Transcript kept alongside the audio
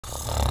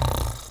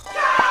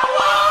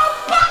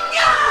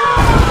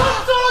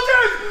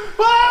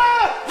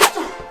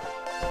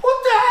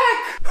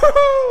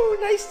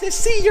Nice to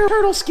see your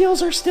turtle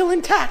skills are still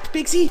intact,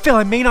 Bigsy. Phil,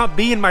 I may not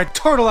be in my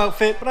turtle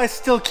outfit, but I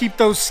still keep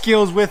those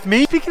skills with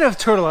me. Speaking of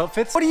turtle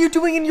outfits, what are you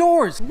doing in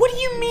yours? What do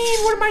you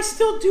mean, what am I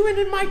still doing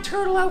in my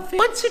turtle outfit?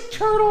 Once a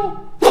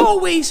turtle,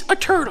 always a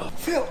turtle.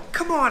 Phil,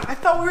 come on, I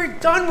thought we were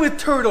done with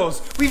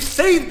turtles. We've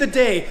saved the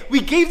day.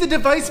 We gave the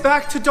device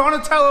back to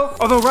Donatello,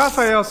 although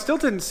Raphael still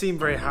didn't seem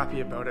very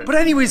happy about it. But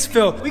anyways,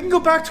 Phil, we can go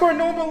back to our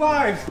normal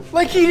lives,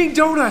 like eating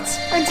donuts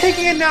and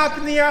taking a nap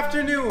in the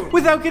afternoon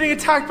without getting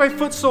attacked by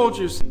foot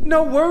soldiers.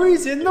 No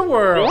worries in the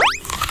world.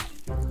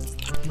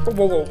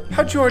 Whoa,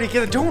 how'd you already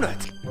get a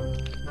donut?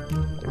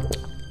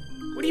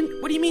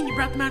 What do you mean you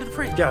brought them out of the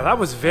fridge? Yeah, that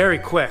was very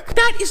quick.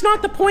 That is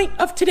not the point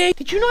of today.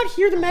 Did you not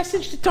hear the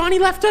message that Donnie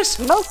left us?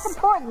 Most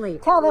importantly,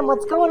 tell them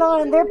what's going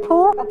on in their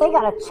pool, but they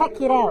gotta check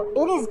it out.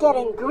 It is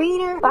getting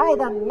greener by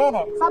the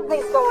minute.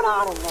 Something's going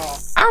on in there.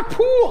 Our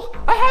pool!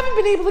 I haven't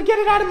been able to get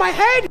it out of my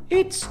head.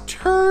 It's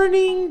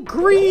turning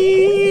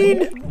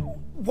green.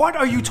 What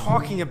are you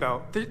talking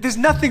about? There's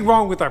nothing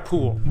wrong with our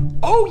pool.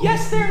 Oh,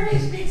 yes, there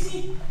is,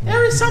 Bigsy.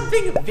 There is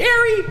something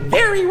very,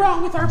 very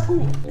wrong with our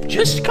pool.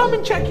 Just come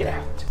and check it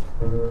out.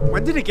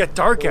 When did it get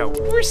dark out?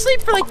 We were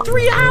asleep for like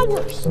 3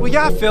 hours. Well,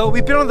 yeah, Phil,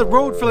 we've been on the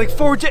road for like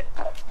 4 days.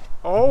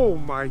 Oh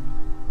my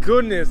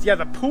goodness. Yeah,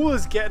 the pool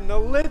is getting a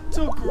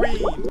little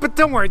green. But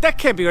don't worry, that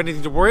can't be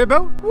anything to worry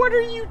about. What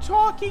are you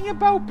talking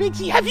about,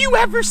 Bigsy? Have you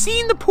ever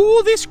seen the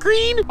pool this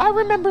green? I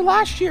remember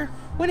last year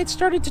when it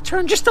started to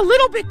turn just a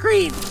little bit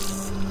green.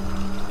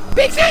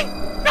 Bigsy!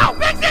 No,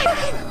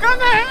 Bigsy! Come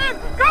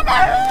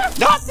ahead!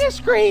 Not this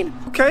green!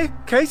 Okay,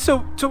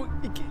 so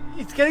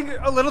it's getting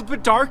a little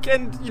bit dark,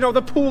 and you know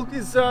the pool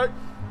is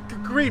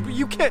green. But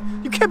you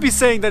can't be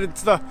saying that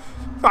it's the.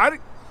 I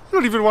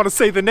don't even want to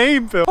say the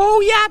name, Phil.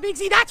 Oh yeah,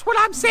 Bigsy, that's what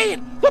I'm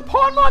saying. The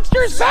pond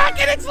monster is back,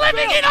 and it's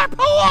living in our pool.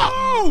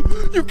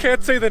 Oh, you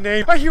can't say the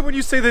name. I hear when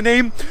you say the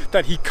name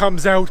that he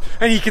comes out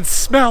and he can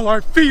smell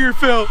our fear,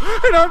 Phil,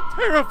 and I'm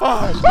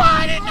terrified. Oh,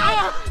 I didn't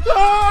know.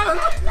 No,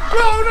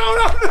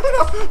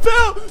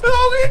 Phil,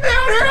 hold me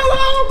down here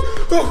alone.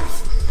 Oh.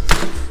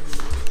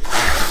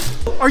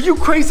 Are you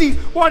crazy?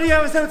 Why do you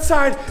have us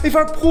outside if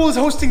our pool is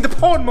hosting the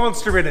pond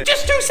monster in it?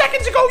 Just 2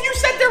 seconds ago, you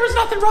said there was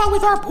nothing wrong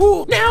with our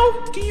pool. Now,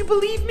 do you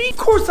believe me? Of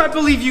course I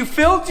believe you,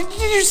 Phil. Did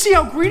you see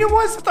how green it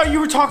was? I thought you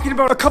were talking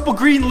about a couple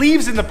green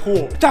leaves in the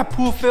pool. That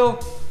pool, Phil,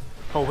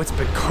 oh, it's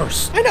been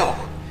cursed. I know.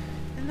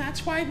 And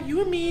that's why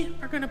you and me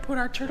are going to put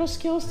our turtle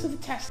skills to the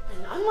test.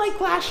 And unlike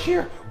last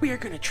year, we are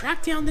going to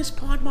track down this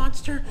pond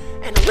monster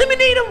and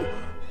eliminate him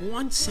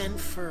once and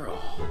for all.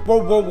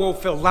 Whoa,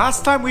 Phil.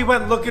 Last time we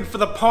went looking for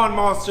the pond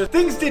monster,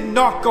 things did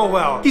not go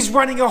well. He's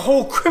running a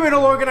whole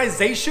criminal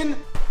organization.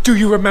 Do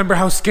you remember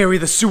how scary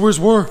the sewers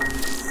were?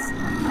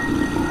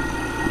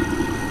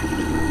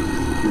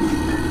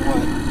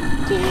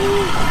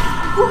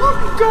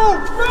 Go!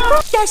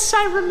 Yes,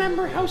 I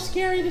remember how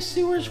scary the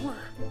sewers were.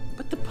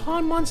 But the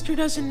pond monster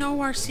doesn't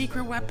know our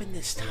secret weapon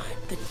this time.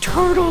 The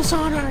turtle's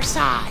on our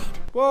side.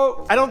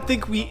 Well, I don't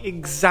think we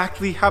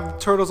exactly have the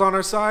turtles on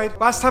our side.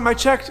 Last time I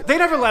checked, they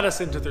never let us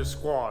into their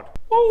squad.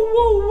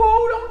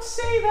 Whoa, don't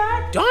say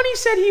that. Donnie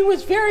said he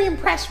was very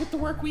impressed with the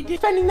work we did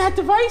defending that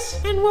device.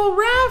 And well,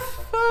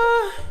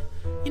 Raph,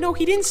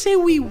 he didn't say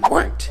we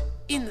weren't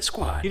in the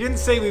squad. He didn't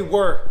say we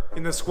were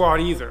in the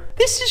squad either.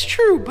 This is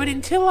true, but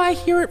until I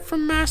hear it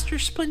from Master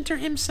Splinter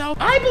himself,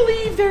 I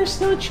believe there's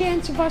still a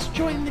chance of us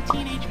joining the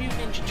Teenage Mutant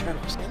Ninja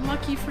Turtles. And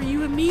lucky for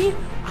you and me,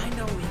 I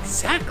know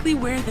exactly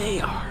where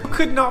they are. You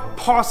could not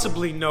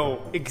possibly know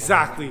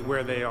exactly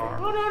where they are.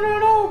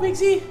 No,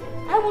 Bigsy.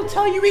 I will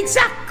tell you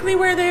exactly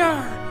where they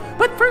are.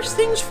 But first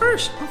things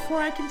first,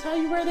 before I can tell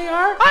you where they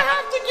are, I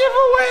have to give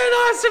away an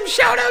awesome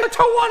shout out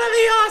to one of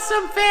the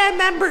awesome fan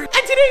members.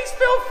 And today's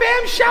Phil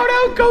Fam shout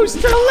out goes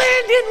to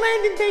Landon.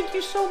 Landon, thank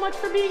you so much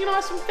for being an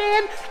awesome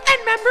fan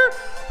and member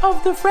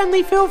of the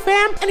Friendly Phil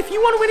Fam. And if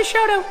you want to win a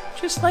shout out,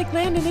 just like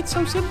Landon, it's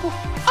so simple.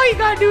 All you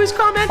gotta do is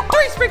comment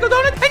 3 sprinkle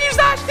donuts and use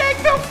the hashtag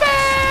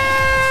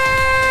PhilFam.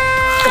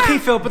 Okay,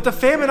 Phil, but the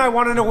fam and I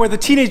want to know where the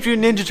Teenage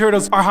Mutant Ninja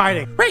Turtles are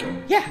hiding. Right,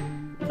 yeah.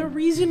 The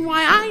reason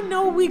why I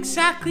know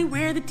exactly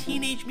where the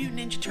Teenage Mutant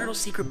Ninja Turtles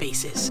secret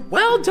base is.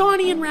 Well,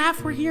 Donnie and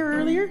Raph were here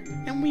earlier,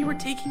 and we were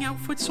taking out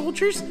foot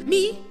soldiers.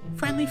 Me,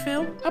 Friendly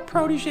Phil, a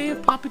protege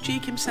of Papa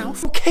Jake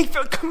himself. Okay,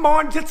 Phil, come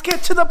on, let's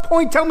get to the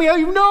point. Tell me how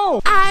you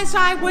know. As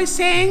I was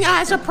saying,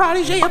 as a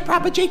protege of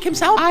Papa Jake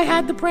himself, I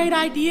had the bright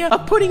idea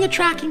of putting a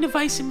tracking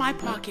device in my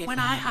pocket. When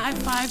I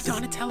high-fived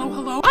Donatello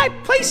hello, I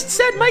placed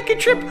said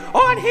microchip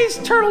on his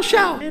turtle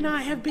shell, and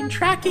I have been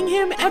tracking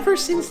him ever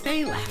since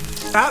they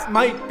left. That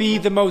might be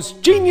the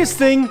most genius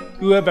thing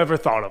you have ever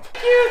thought of.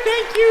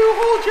 Thank you.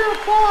 Hold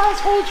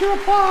your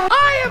applause.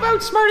 I have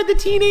outsmarted the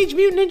Teenage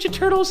Mutant Ninja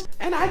Turtles,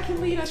 and I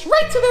can lead us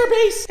right to their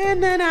base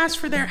and then ask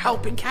for their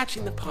help in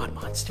catching the pond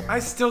monster. I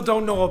still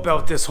don't know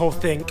about this whole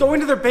thing. Go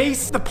into their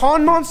base? The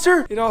pond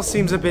monster? It all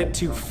seems a bit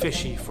too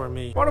fishy for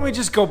me. Why don't we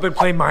just go and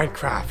play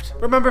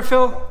Minecraft? Remember,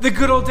 Phil? The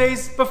good old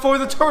days before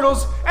the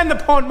turtles and the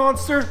pond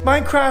monster?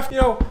 Minecraft,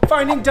 you know,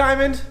 finding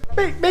diamond,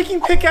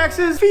 making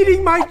pickaxes,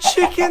 feeding my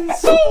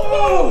chickens.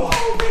 Whoa,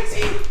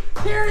 Bixie!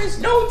 There is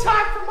no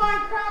time for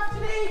Minecraft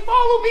today.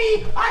 Follow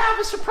me. I have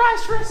a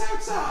surprise for us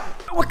outside.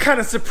 What kind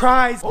of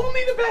surprise?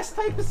 Only the best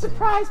type of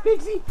surprise,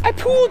 Bigsy. I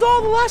pooled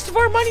all the rest of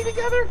our money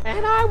together,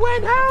 and I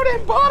went out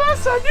and bought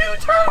us a new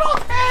turtle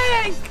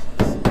tank.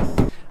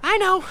 I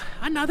know,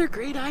 another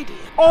great idea.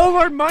 All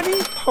our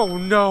money? Oh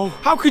no,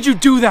 how could you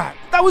do that?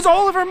 That was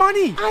all of our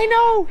money. I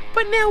know,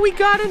 but now we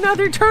got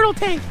another turtle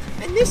tank,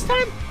 and this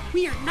time,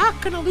 we are not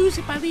gonna lose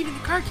it by leaving the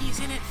car keys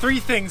in it. 3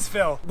 things,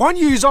 Phil. 1,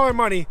 you use all our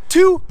money.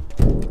 2,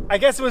 I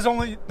guess it was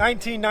only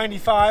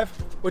 $19.95,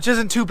 which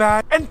isn't too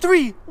bad. And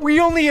 3, we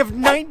only have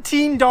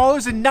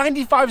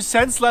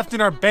 $19.95 left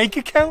in our bank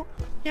account.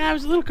 Yeah, I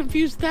was a little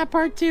confused with that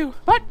part too,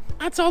 but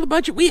that's all the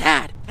budget we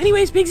had.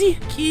 Anyways, Bigsy,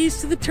 keys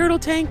to the turtle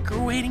tank are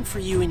waiting for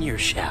you in your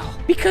shell.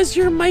 Because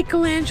your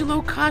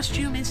Michelangelo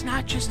costume is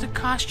not just a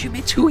costume,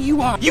 it's who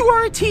you are. You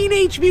are a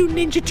Teenage Mutant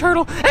Ninja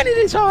Turtle, and it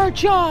is our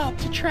job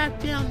to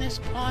track down this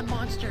pond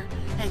monster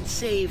and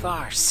save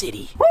our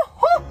city.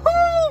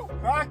 Woo-hoo-hoo!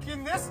 Back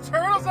in this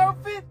turtle's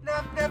outfit, and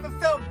I've never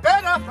felt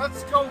better.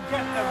 Let's go get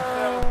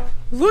them, Phil.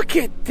 Look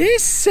at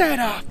this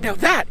setup. Now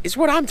that is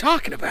what I'm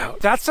talking about.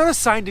 That's not a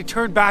sign to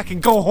turn back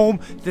and go home,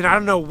 then I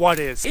don't know what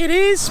is. It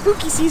is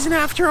spooky season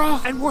after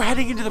all. And we're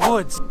heading into the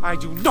woods. I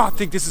do not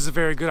think this is a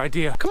very good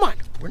idea. Come on,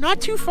 we're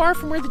not too far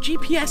from where the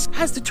GPS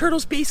has the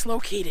turtle's base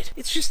located.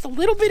 It's just a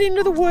little bit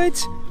into the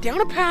woods, down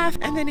a path,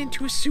 and then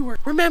into a sewer.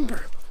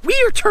 Remember, we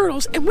are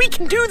turtles and we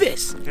can do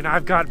this. And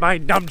I've got my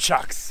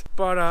nunchucks.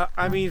 But,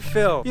 I mean,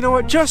 Phil, you know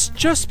what?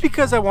 Just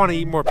because I want to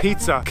eat more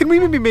pizza, can we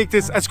maybe make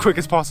this as quick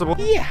as possible?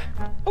 Yeah,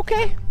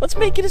 okay, let's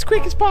make it as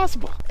quick as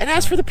possible. And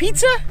as for the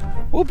pizza,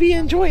 we'll be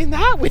enjoying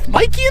that with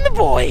Mikey and the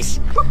boys.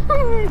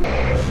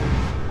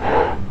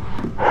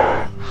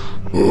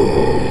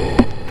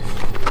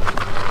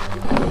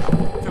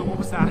 Phil, what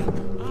was that?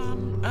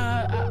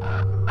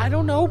 I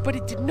don't know, but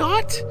it did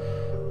not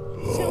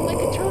sound like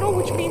a turtle,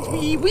 which means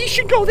we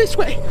should go this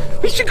way.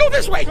 We should go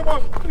this way. Come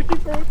on, keep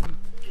going.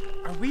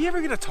 Are we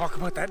ever gonna talk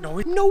about that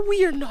noise? No,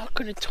 we are not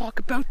gonna talk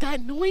about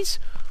that noise.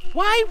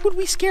 Why would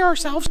we scare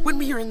ourselves when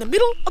we are in the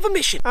middle of a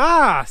mission?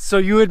 Ah, so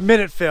you admit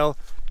it, Phil.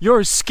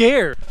 You're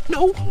scared.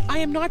 No, I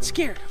am not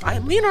scared. I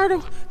am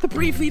Leonardo, the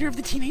brave leader of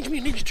the Teenage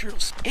Mutant Ninja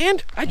Turtles.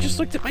 And I just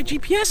looked at my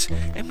GPS,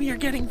 and we are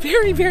getting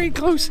very, very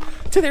close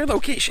to their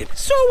location.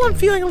 So I'm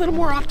feeling a little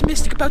more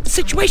optimistic about the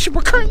situation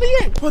we're currently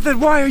in. Well, then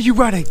why are you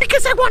running?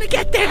 Because I want to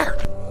get there.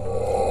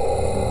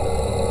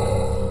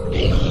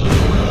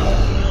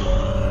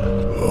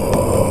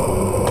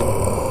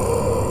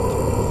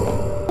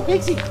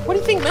 Bigsy, what do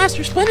you think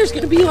Master Splinter's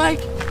gonna be like?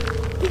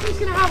 Think he's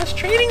gonna have us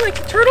training like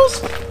the turtles?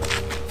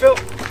 Phil,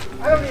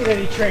 I don't need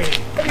any training.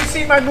 Have you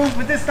seen my move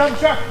with this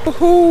nunchuck?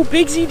 Oh,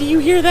 Bigsy, do you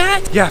hear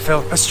that? Yeah,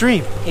 Phil, a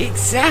stream.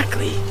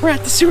 Exactly. We're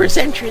at the sewer's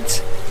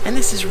entrance, and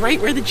this is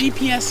right where the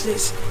GPS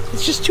is.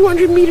 It's just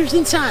 200 meters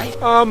inside.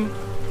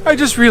 I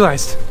just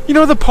realized. You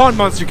know the pond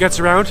monster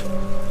gets around?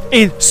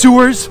 In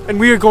sewers, and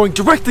we are going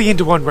directly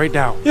into one right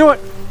now. You know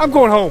what? I'm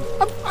going home.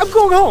 I'm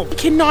going home. We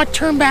cannot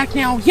turn back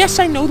now. Yes,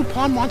 I know the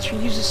pond monster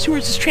uses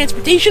sewers as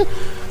transportation,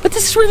 but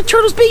this is where the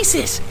turtle's base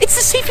is. It's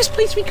the safest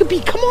place we could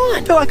be. Come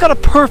on. Phil, I got a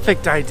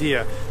perfect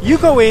idea. You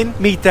go in,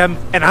 meet them,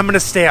 and I'm gonna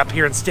stay up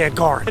here and stand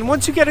guard. And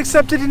once you get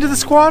accepted into the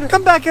squad,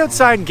 come back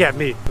outside and get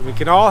me. And we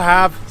can all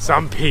have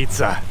some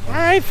pizza. All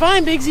right,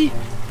 fine, Bigsy.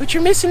 But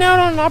you're missing out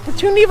on an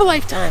opportunity of a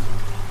lifetime.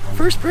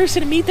 First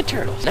person to meet the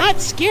turtles.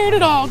 Not scared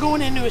at all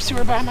going into a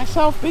sewer by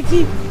myself,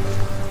 Bigsy.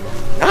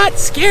 Not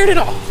scared at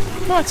all.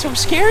 Not so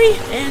scary,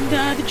 and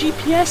the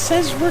GPS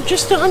says we're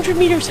just 100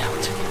 meters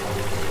out.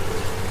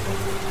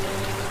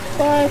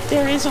 But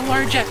there is a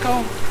large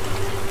echo,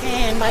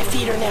 and my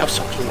feet are now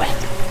soaking wet.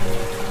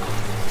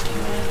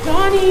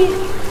 Donnie,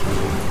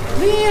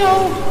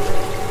 Leo,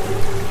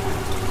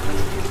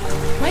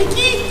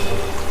 Mikey,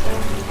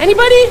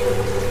 anybody?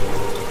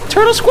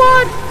 Turtle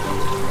Squad?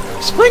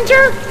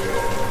 Splinter?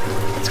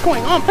 What's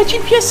going on? My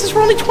GPS says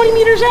we're only 20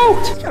 meters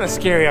out. It's kind of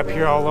scary up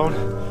here all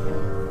alone.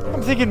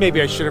 I'm thinking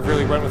maybe I should have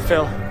really went with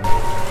Phil. Oh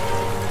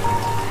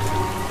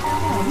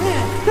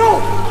man,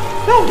 no,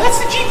 that's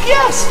the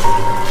GPS.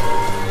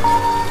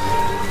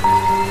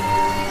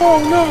 Oh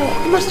no,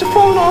 he must have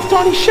fallen off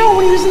Donnie's shell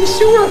when he was in the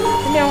sewer.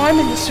 And now I'm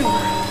in the sewer,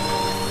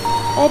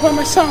 all by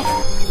myself.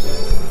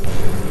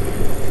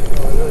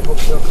 I really hope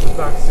Phil comes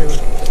back soon.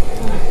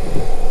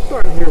 I'm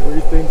starting to hear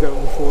weird things out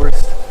in the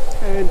forest.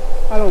 And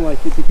I don't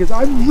like it because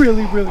I'm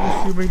really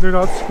assuming they're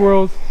not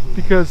squirrels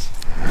because...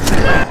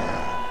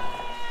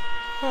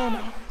 Oh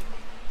no.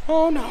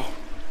 Oh no.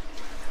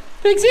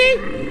 Bigsy!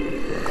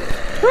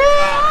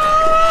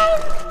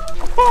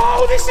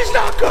 Oh, this is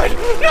not good!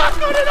 Not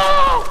good at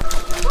all!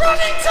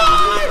 Running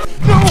time!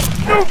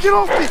 No, get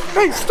off me!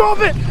 Hey, stop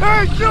it!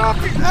 Hey, get off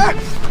me!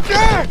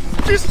 Hey,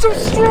 You're so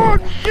strong!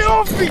 Get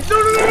off me! No,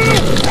 no, no,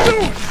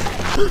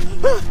 no,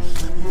 no!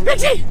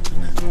 Pixie!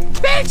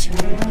 Bitch!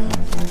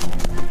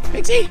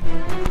 Pixie!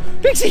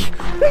 Pixie!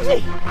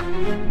 Pixie!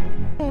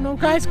 Oh no,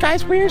 guys,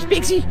 where's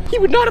Pixie? He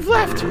would not have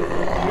left.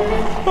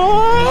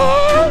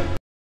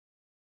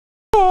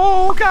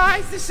 Oh,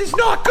 guys, this is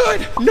not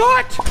good.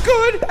 Not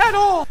good at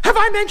all. Have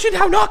I mentioned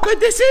how not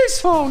good this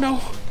is? Oh no,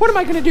 what am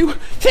I gonna do?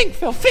 Think,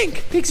 Phil,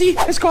 think. Pixie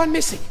has gone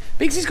missing.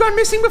 Pixie's gone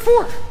missing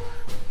before.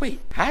 Wait,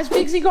 has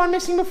Pixie gone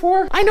missing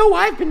before? I know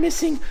I've been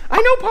missing.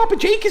 I know Papa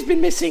Jake has been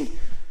missing.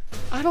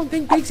 I don't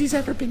think Pixie's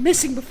ever been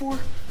missing before.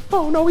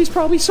 Oh no, he's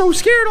probably so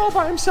scared all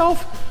by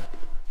himself.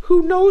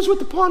 Who knows what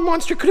the pond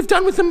monster could have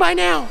done with him by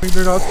now?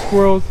 They're not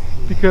squirrels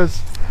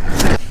because...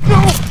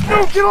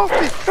 No, get off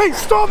me! Hey,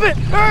 stop it!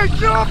 Hey,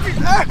 get off me!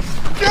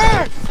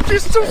 You're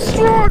so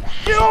strong!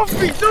 Get off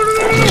me!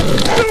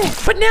 No!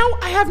 But now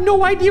I have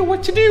no idea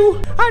what to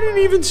do. I didn't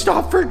even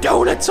stop for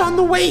donuts on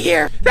the way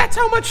here. That's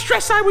how much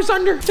stress I was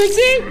under.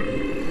 Pixie?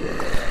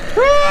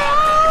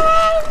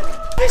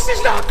 This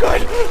is not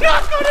good.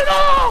 Not good at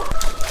all.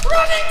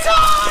 Running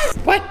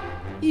time! But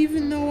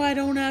even though I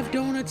don't have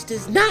donuts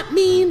does not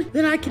mean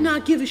that I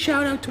cannot give a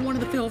shout out to one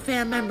of the Phil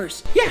fam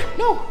members. Yeah,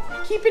 no,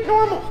 keep it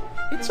normal.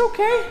 It's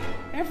okay.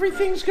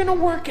 Everything's gonna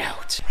work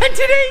out. And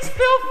today's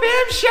Phil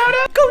fam shout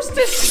out goes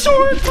to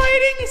Sword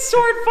Fighting.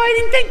 Sword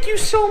Fighting, thank you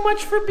so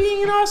much for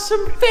being an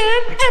awesome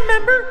fan and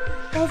member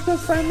of the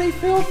Friendly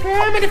Phil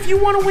fam. And if you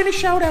want to win a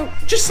shout out,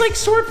 just like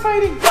Sword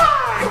Fighting,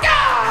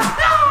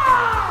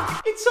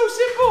 it's so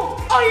simple.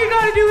 All you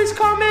gotta do is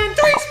comment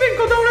 3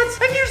 Spinkle Donuts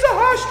and use the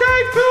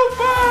hashtag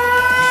PhilFam.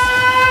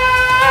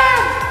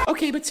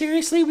 Okay, but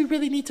seriously, we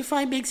really need to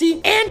find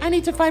Migsy, and I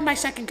need to find my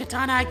second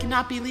katana. I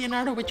cannot be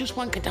Leonardo with just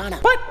one katana.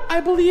 But I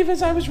believe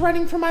as I was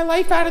running for my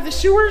life out of the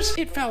sewers,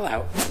 it fell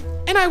out.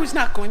 And I was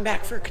not going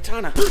back for a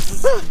katana.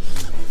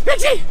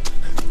 Migsy!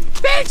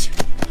 Bitch!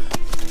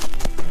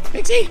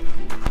 Migsy!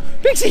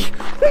 Pixie!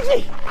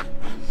 Pixie!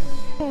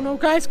 Oh no,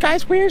 guys,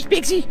 where's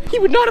Pixie? He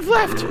would not have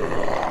left.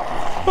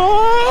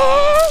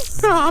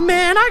 Oh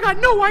man, I got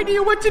no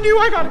idea what to do.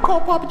 I gotta call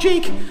Papa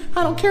Jake.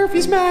 I don't care if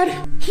he's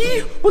mad.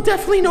 He will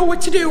definitely know what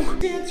to do.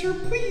 Answer,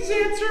 please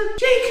answer.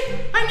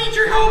 Jake, I need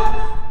your help.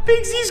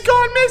 Pixie's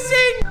gone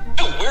missing.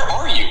 Phil, where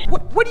are you?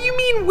 What do you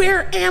mean,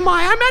 where am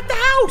I? I'm at the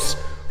house.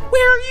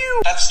 Where are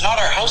you? That's not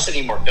our house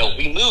anymore, Phil.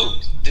 We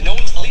moved. Did no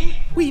one tell you?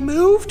 We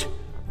moved?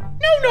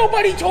 No,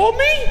 nobody told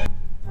me.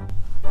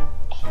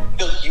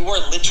 Phil, you are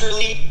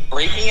literally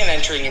breaking and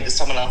entering into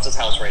someone else's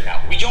house right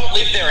now. We don't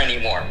live there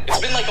anymore. It's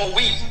been like a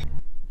week.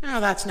 Oh,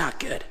 that's not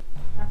good.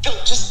 Phil,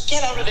 just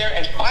get out of there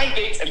and find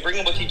Biggs and bring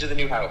him with you to the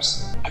new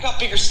house. I got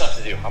bigger stuff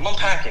to do. I'm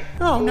unpacking.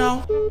 Oh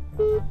no.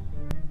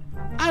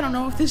 I don't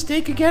know if this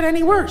day could get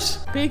any worse.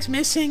 Biggs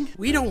missing,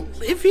 we don't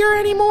live here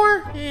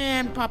anymore,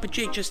 and Papa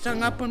Jake just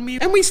hung up on me,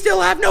 and we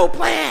still have no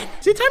plan.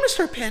 Is it time to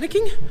start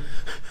panicking?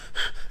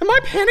 Am I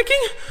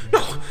panicking?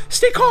 No,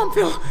 stay calm,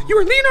 Phil. You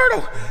are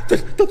Leonardo, the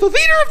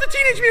leader of the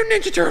Teenage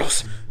Mutant Ninja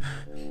Turtles.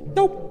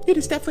 Nope, it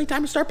is definitely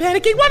time to start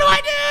panicking. What do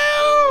I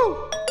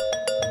do?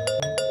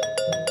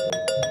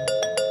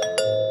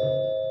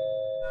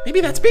 Maybe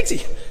that's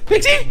Bigsy.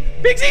 Bigsy?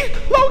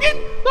 Logan,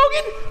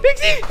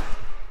 Bigsy?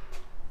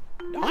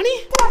 Donnie?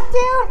 What's up,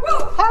 dude?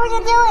 How are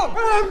you doing?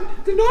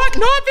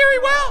 Not very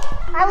well.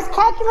 I was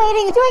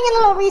doing a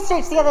little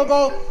research the other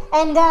day,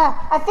 and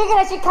I figured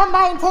I should come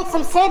by and take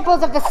some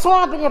samples of the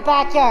swamp in your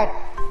backyard.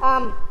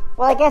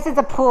 Well, I guess it's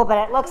a pool, but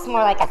it looks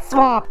more like a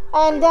swamp.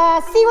 And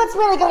see what's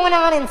really going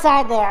on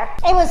inside there.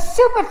 It was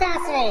super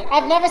fascinating.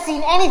 I've never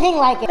seen anything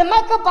like it. The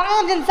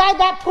microbiomes inside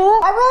that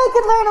pool, I really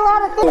could learn a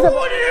lot of things. Oh,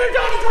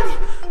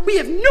 Donnie. We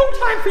have no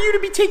time for you to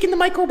be taking the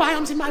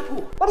microbiomes in my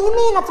pool. What do you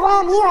mean? That's why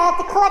I'm here. I have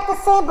to collect the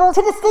samples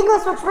to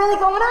distinguish what's really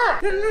going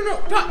on.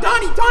 No.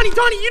 Donnie,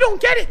 you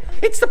don't get it.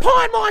 It's the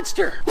pond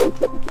monster.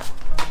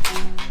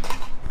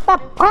 The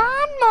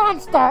pond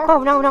monster?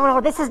 Oh,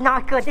 no. This is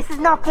not good. This is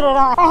not good at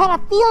all. I had a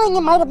feeling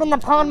it might have been the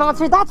pond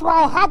monster. That's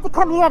why I had to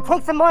come here to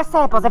take some more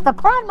samples. If the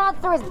pond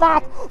monster is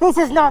back, this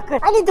is not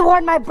good. I need to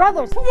warn my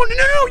brothers. Oh,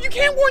 no. You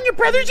can't warn your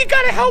brothers. You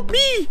gotta help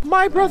me.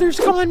 My brother's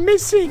gone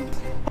missing.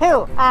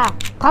 Who?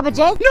 Papa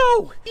Jake?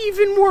 No,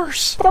 even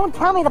worse. Don't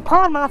tell me the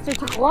pond monster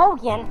took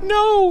Logan.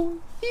 No,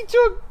 he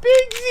took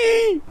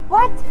Bigsy.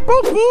 What?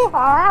 Bigsy? Oh,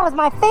 that was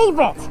my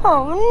favorite.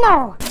 Oh,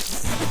 no.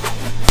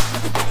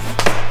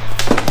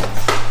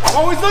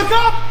 Always look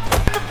up!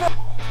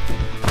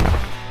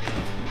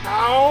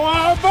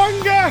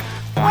 Cowabunga!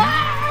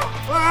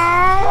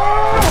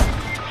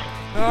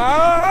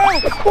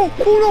 Oh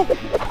no!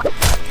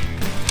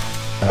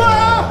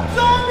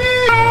 Zombie!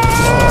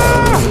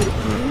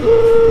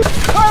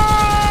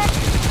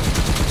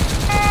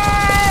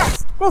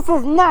 This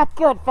is not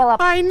good, Philip.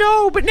 I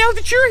know, but now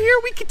that you're here,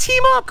 we can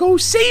team up. Go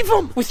save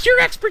them. With your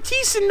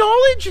expertise and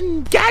knowledge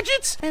and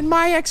gadgets, and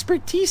my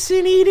expertise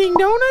in eating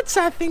donuts,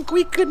 I think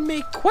we could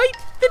make quite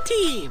the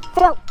team.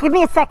 Phil, give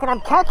me a second.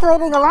 I'm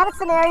calculating a lot of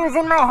scenarios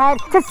in my head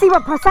to see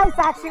what precise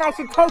action I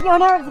should take in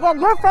order to get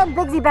your friend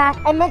Bigsy back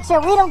and make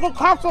sure we don't get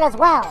captured as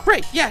well.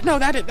 Right, yeah, no,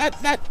 that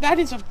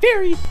is a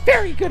very,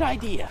 very good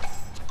idea.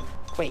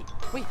 Wait,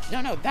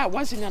 no, that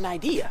wasn't an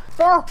idea.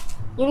 Phil,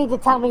 you need to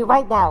tell me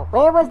right now,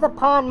 where was the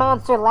pond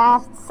monster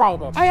last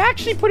sighted? I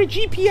actually put a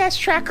GPS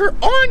tracker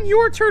on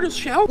your turtle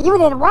shell. You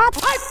did what?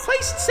 I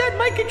placed said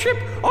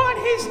microchip on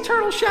his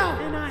turtle shell,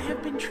 and I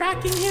have been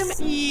tracking him.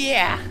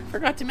 Yeah,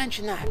 forgot to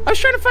mention that. I was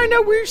trying to find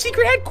out where your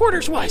secret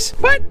headquarters was,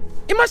 but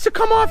it must have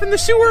come off in the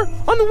sewer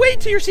on the way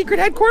to your secret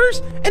headquarters,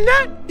 and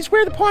that is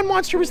where the pond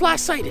monster was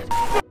last sighted.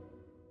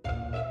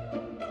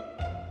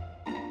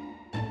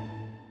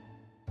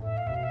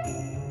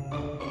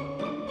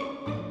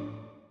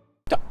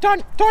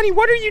 Donnie,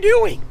 what are you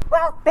doing?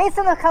 Well, based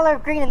on the color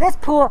of green in this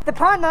pool, the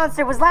pond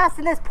monster was last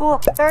in this pool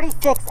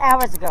 36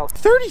 hours ago.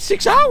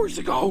 36 hours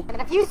ago? And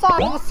if you saw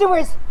him in the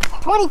sewers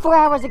 24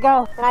 hours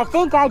ago, then I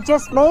think I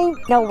just may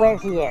know where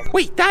he is.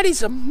 Wait, that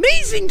is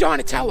amazing,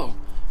 Donatello.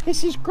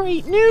 This is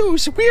great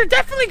news. We are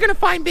definitely going to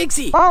find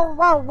Bigsy.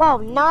 Whoa,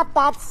 not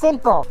that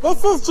simple.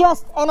 This is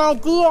just an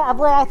idea of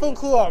where I think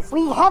he is.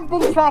 We have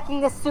been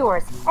tracking the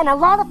sewers, and a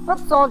lot of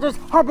foot soldiers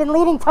have been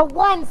leading to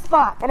one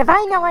spot. And if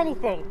I know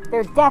anything,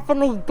 they're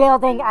definitely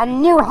building a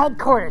new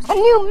headquarters, a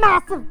new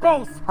massive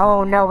base.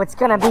 Oh no, it's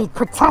gonna be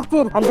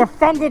protected and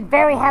defended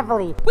very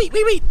heavily. Wait,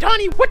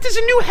 Donnie, what does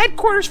a new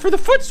headquarters for the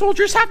foot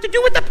soldiers have to do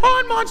with the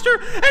pond monster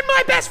and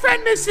my best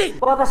friend missing?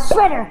 Well, the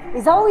Shredder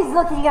is always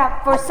looking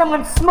out for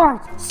someone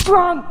smart,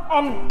 strong,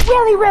 and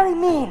really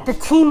mean to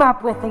team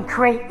up with and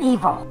create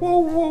evil.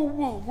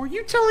 Whoa. Were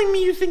you telling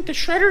me you think the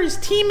Shredder is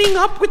teaming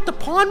up with the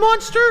pond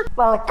monster?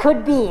 Well, it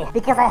could be,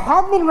 because I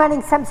have been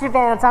running some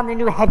surveillance on their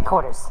new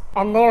headquarters,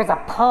 and there's a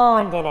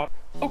pond in it.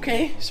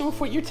 Okay, so if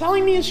what you're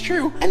telling me is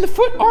true, and the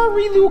Foot are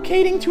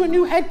relocating to a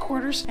new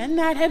headquarters, and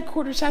that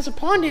headquarters has a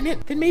pond in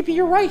it, then maybe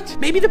you're right.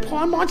 Maybe the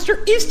pond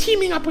monster is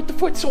teaming up with the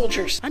Foot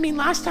soldiers. I mean,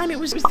 last time it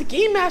was the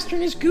Game Master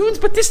and his goons,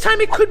 but this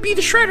time it could be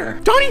the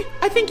Shredder. Donnie,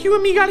 I think you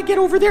and me gotta get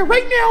over there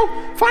right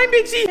now, find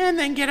Bigsy, and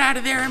then get out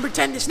of there and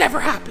pretend this never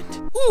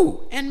happened.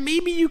 Ooh, and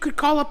maybe you could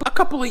call up a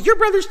couple of your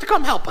brothers to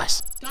come help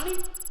us.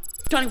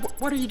 Donnie,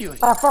 what are you doing?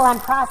 Well, Phil, I'm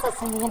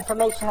processing the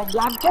information that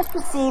I've just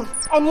received.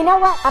 And you know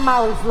what? I'm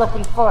always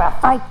looking for a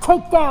fight,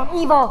 take down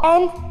evil.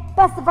 And,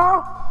 best of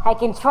all, I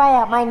can try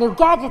out my new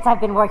gadgets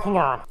I've been working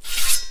on.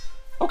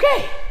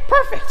 Okay,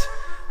 perfect.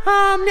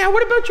 Now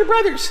what about your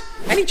brothers?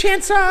 Any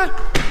chance,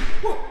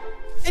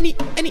 any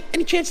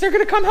chance they're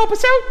gonna come help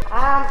us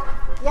out?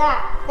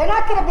 Yeah, they're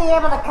not gonna be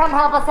able to come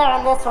help us out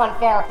on this one,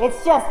 Phil.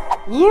 It's just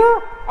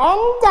you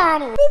and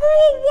Donnie.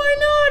 Why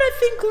not? I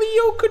think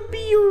Leo could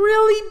be a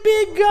really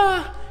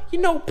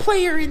big,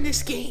 player in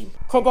this game.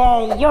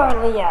 Today,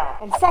 you're Leo.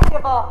 And second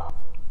of all,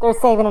 they're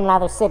saving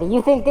another city.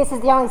 You think this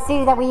is the only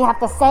city that we have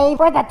to save?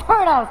 We're the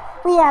Turtles!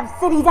 We have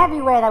cities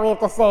everywhere that we have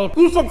to save.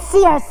 You should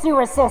see our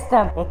sewer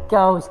system. It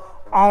goes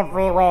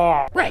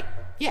everywhere. Right,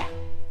 yeah,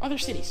 other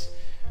cities.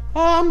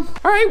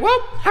 Alright,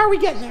 well, how are we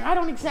getting there? I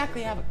don't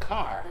exactly have a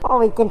car. Oh,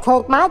 we can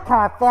take my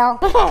car, Phil.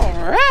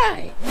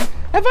 Alright!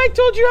 Have I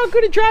told you how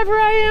good a driver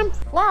I am?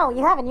 No,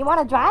 you haven't. You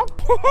want to drive?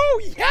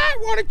 Oh, yeah, I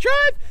want to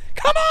drive!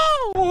 Come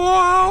on!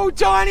 Whoa,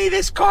 Donnie,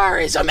 this car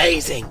is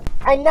amazing!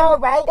 I know,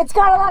 right? It's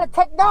got a lot of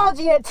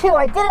technology in it, too.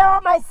 I did it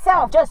all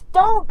myself. Just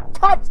don't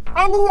touch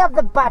any of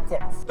the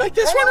buttons. Like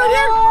this one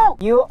right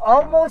here? You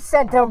almost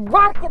sent a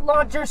rocket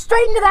launcher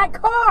straight into that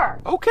car.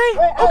 Okay,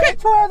 okay.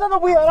 2 hands on the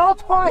wheel at all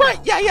times. Right,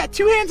 yeah,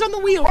 2 hands on the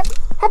wheel.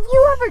 Have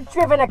you ever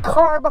driven a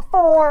car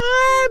before?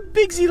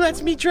 Bigsy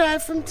lets me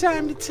drive from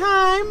time to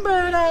time,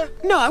 but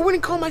no, I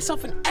wouldn't call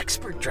myself an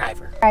expert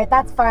driver. Alright,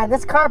 that's fine.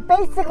 This car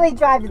basically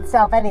drives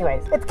itself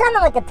anyways. It's kind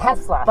of like a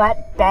Tesla,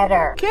 but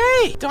better.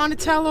 Okay,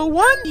 Donatello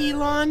 1,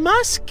 Elon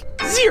Musk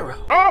 0.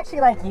 I actually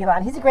like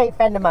Elon. He's a great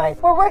friend of mine.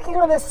 We're working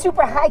on this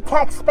super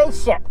high-tech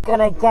spaceship.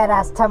 Gonna get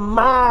us to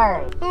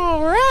Mars.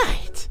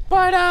 Alright,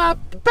 but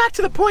back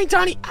to the point,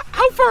 Donnie.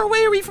 How far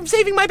away are we from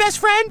saving my best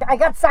friend? I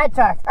got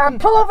sidetracked.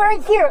 Pull over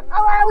right here.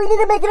 We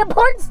need to make an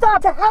important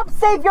stop to help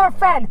save your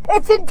friend.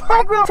 It's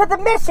integral to the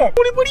mission.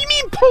 What do you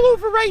mean pull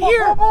over right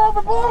here?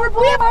 Pull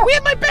over. We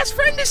have my best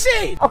friend to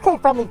save. Okay,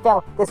 friendly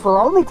Phil. This will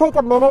only take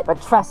a minute,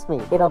 but trust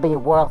me, it'll be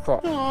worth it.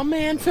 Oh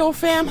man, Phil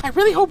fam. I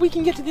really hope we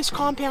can get to this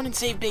compound and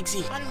save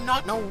Bigsy. I do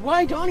not know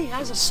why Donnie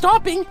has us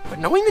stopping, but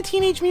knowing the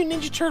Teenage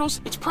Mutant Ninja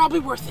Turtles, it's probably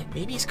worth it.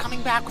 Maybe he's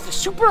coming back with a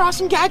super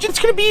awesome gadget that's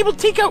gonna be able to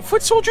take out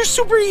foot soldiers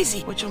super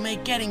easy, which will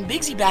make getting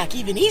Bigsy back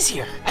even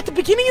easier. At the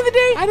beginning of the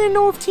day, I didn't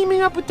know if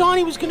teaming up with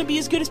Donnie was gonna be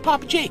as good as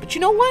Papa Jake, but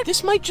you know what?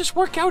 This might just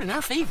work out in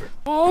our favor.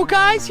 Oh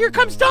guys, here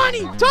comes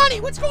Donnie!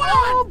 Donnie, what's going on?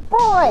 Oh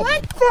boy!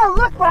 What? Phil,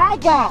 look what I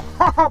got!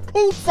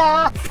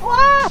 Pizza!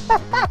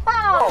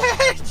 Wow!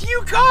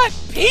 You got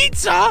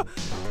pizza?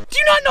 Do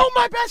you not know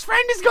my best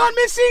friend has gone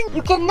missing?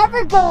 You can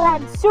never go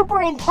on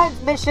super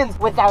intense missions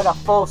without a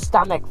full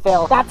stomach,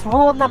 Phil. That's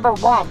rule number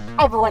 1.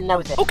 Everyone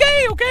knows it.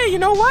 Okay, you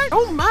know what?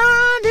 Don't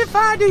mind if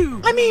I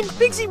do. I mean,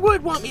 Bigsy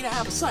would want me to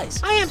have a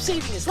slice. I am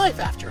saving his life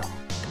after all.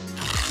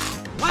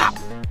 Wow,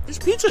 this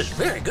pizza is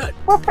very good.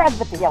 We're friends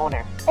with the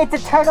owner. It's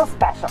a turtle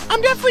special.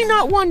 I'm definitely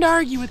not one to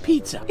argue with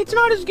pizza. It's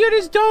not as good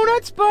as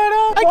donuts, but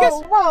I guess...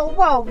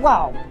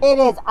 Whoa. It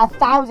is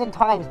 1,000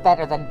 times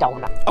better than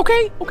donuts.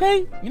 Okay.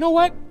 You know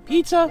what?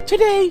 Pizza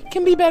today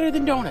can be better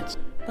than donuts.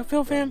 But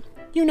Phil fam,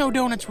 You know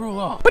donuts rule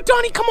all. But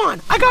Donnie, come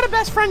on. I got a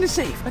best friend to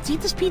save. Let's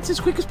eat this pizza as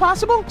quick as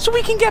possible so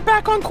we can get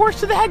back on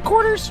course to the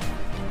headquarters.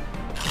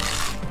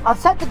 I'll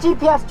set the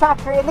GPS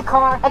tracker in the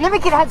car, and then we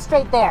can head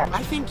straight there.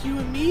 I think you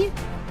and me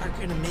are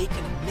gonna make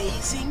an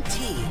amazing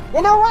team.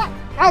 You know what?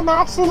 I'm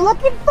actually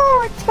looking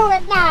forward to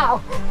it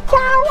now.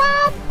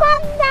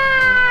 Cowabunga!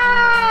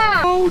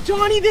 Oh,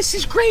 Donnie, this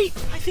is great.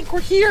 I think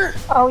we're here.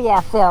 Oh yeah,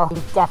 Phil.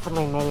 You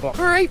definitely made it.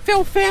 All right,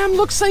 Phil fam,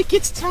 looks like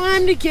it's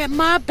time to get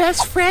my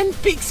best friend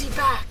Bigsy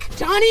back.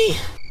 Donnie,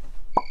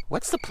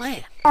 what's the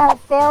plan?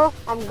 Phil,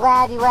 I'm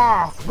glad you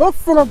asked.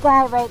 This little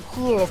guy right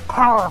here is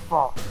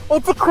powerful.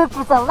 It's equipped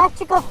with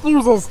electrical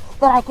fuses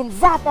that I can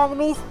zap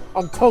enemies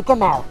and take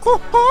them out.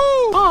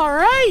 All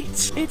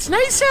right. It's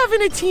nice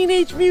having a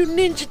Teenage Mutant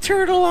Ninja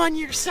Turtle on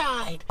your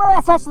side. Well,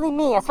 especially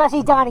me,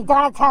 especially Donnie,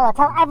 Donatello.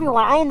 Tell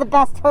everyone I am the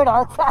best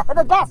turtle.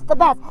 the best.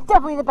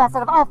 Definitely the best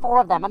out of all four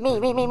of them.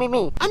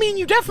 Me. I mean,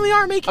 you definitely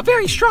are making a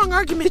very strong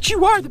argument that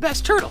you are the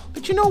best turtle.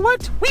 But you know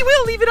what? We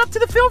will leave it up to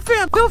the Phil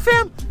fam. Phil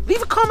fam,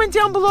 leave a comment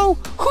down below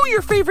who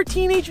your favorite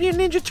Teenage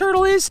Mutant Ninja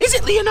Turtle is. Is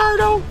it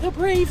Leonardo, the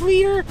brave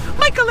leader,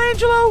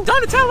 Michelangelo,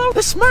 Donatello,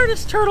 the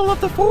smartest turtle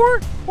of the four,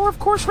 or of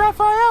course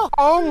Raphael?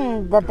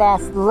 And the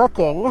best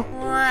looking.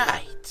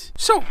 Right.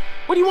 So,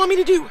 what do you want me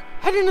to do?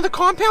 Head into the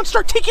compound,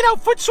 start taking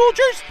out foot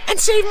soldiers, and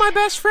save my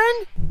best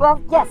friend?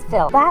 Well, yes,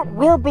 Phil, that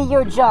will be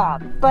your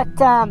job.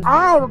 But,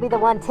 I will be the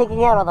one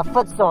taking out all the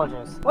foot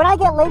soldiers. When I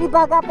get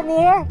Ladybug up in the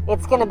air,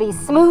 it's gonna be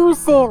smooth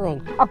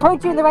sailing. I'll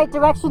point you in the right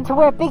direction to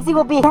where Bigsy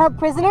will be held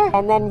prisoner,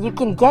 and then you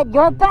can get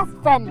your best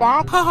friend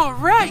back. All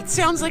right,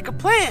 sounds like a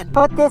plan.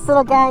 Put this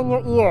little guy in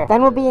your ear.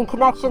 Then we'll be in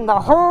connection the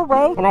whole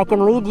way, and I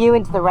can lead you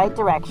into the right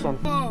direction.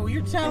 Oh,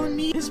 you're telling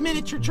me this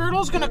miniature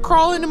turtle's gonna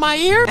crawl into my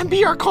ear and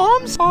be our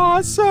comms?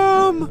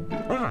 Awesome!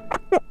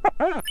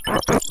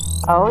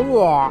 Oh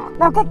yeah.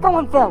 Now get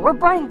going, Phil. We're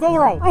burning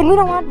daylight, and we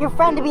don't want your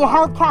friend to be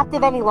held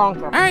captive any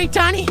longer. All right,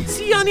 Donnie.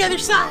 See you on the other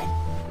side.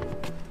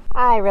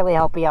 I really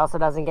hope he also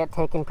doesn't get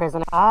taken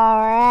prisoner. All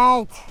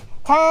right.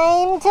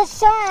 Time to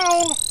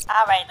shine.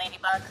 All right,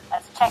 Ladybug.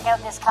 Let's check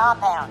out this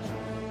compound.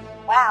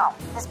 Wow,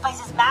 this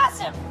place is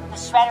massive. The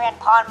Shredder and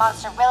Pond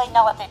Monster really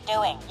know what they're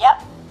doing.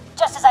 Yep,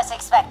 just as I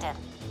expected.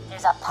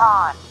 There's a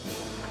pond.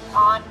 The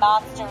Pond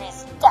Monster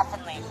is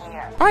definitely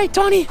here. All right,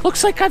 Donnie.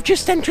 Looks like I've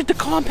just entered the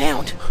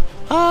compound.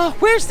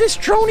 Where's this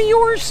drone of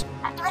yours?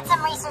 I'm doing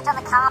some research on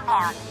the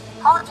compound.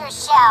 Hold your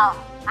shell.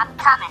 I'm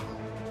coming.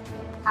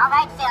 All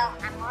right, Phil.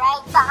 I'm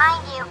right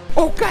behind you.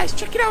 Oh, guys,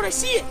 check it out. I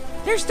see it.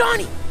 There's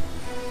Donnie.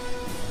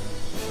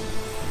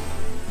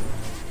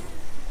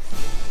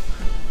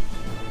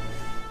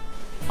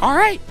 All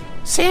right.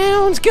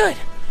 Sounds good.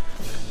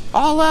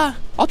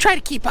 I'll try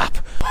to keep up.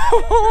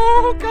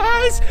 Oh,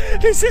 guys,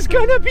 this is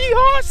gonna be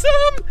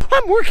awesome!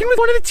 I'm working with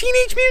one of the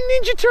Teenage Mutant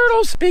Ninja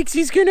Turtles.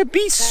 Bigsy's gonna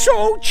be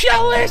so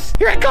jealous.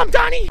 Here I come,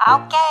 Donnie.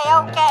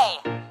 Okay.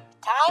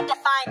 Time to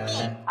find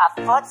me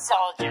a foot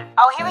soldier.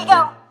 Oh, here we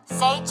go.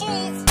 Say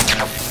cheese.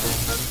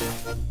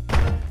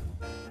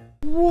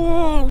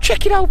 Whoa,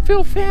 check it out,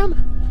 Phil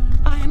fam.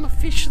 I am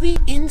officially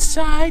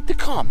inside the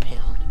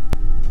compound.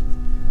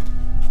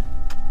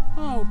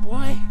 Oh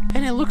boy,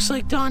 and it looks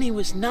like Donnie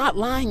was not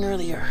lying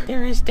earlier.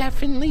 There is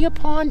definitely a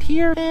pond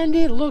here, and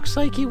it looks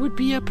like it would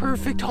be a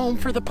perfect home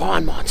for the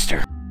pond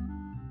monster.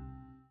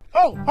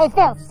 Hey,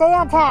 Phil, stay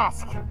on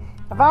task.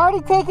 I've already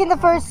taken the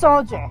first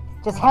soldier.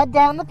 Just head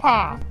down the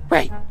path.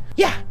 Right,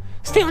 yeah,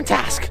 stay on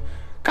task.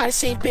 Gotta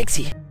save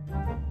Bigsy.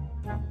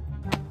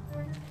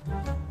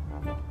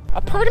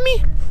 A part of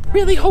me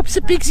really hopes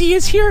that Bigsy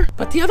is here,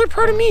 but the other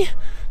part of me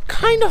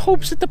kinda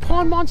hopes that the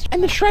pond monster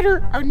and the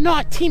Shredder are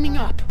not teaming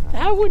up.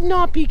 That would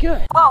not be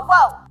good.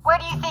 Whoa, where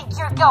do you think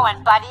you're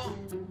going, buddy?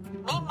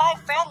 Meet my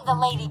friend, the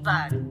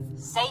Ladybug.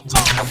 Say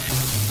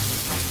cheese.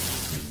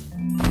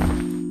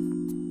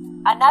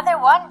 Another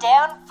one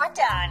down for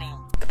Donnie.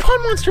 The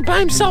pond monster by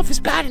himself is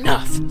bad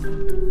enough.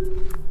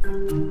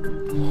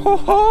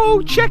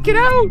 Oh, check it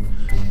out!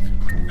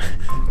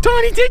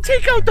 Donnie did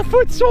take out the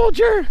foot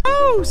soldier!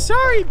 Oh,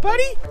 sorry,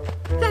 buddy.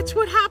 That's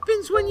what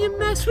happens when you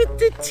mess with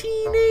the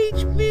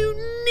Teenage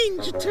Mutant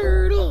Ninja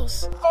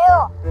Turtles.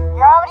 Phil,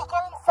 you're already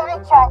getting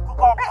sidetracked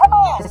again. Come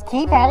on. Just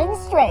keep heading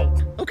straight.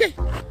 Okay,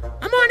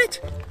 I'm on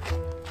it.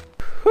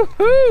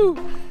 Woohoo!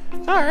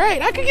 All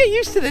right, I can get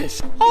used to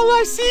this. All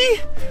I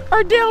see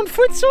are down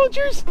foot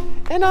soldiers,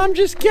 and I'm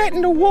just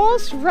getting to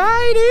waltz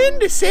right in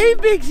to save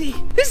Bigsy.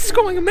 This is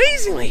going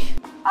amazingly.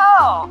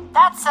 Oh,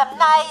 that's some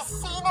nice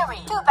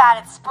scenery. Too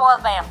bad it's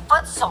spoiled by a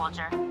foot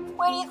soldier.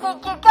 Where do you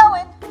think you're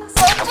going?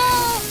 Say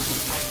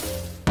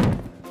cheese!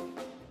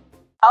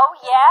 Oh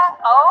yeah,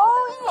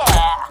 oh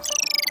yeah!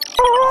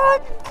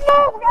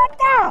 No!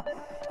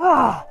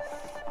 Oh,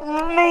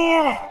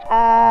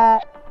 man.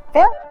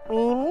 Phil,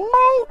 we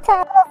might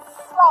have a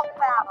slight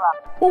problem.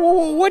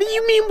 Whoa, what do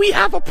you mean we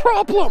have a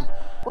problem?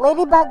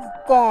 Ladybug's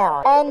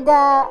down, and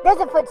there's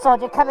a foot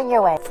soldier coming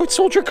your way. Foot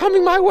soldier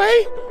coming my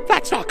way?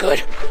 That's not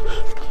good.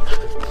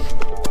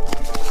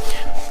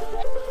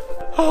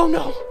 Oh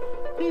no,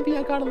 maybe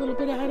I got a little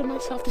bit ahead of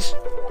myself.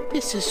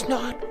 This is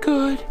not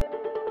good.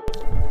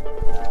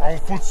 I All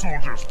foot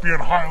soldiers, be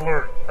on high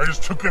alert. I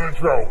just took in a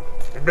drone.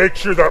 And make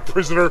sure that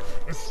prisoner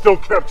is still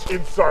kept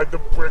inside the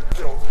brick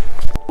building.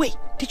 Wait,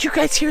 did you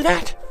guys hear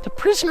that? The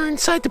prisoner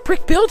inside the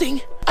brick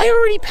building? I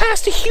already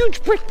passed a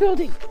huge brick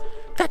building.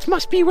 That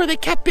must be where they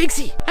kept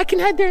Bigsy. I can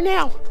head there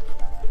now.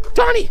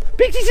 Donnie,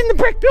 Bigsy's in the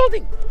brick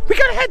building. We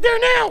gotta head there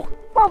now.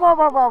 Whoa, whoa,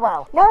 whoa, whoa,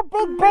 whoa. No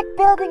big brick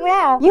building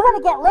now. You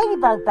gotta get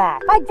Ladybug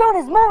back. My drone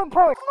is more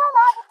important.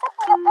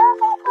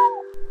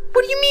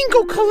 What do you mean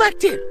go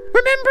collect it?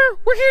 Remember,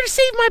 we're here to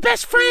save my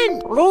best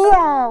friend.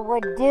 Leo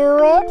would do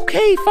it.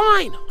 Okay,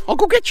 fine. I'll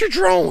go get your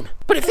drone.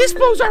 But if this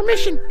blows our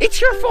mission,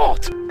 it's your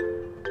fault.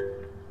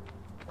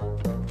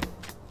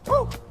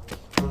 Woo.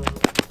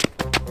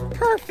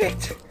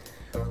 Perfect.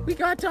 We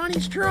got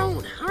Donnie's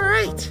drone. All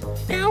right.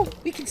 Now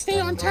we can stay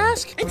on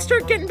task and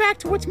start getting back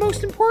to what's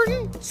most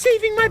important,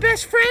 saving my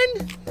best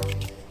friend.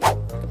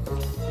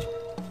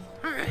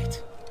 All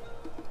right.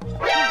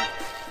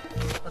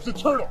 That's a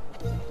turtle.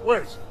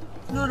 Wait,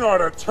 you're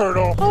not a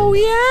turtle. Oh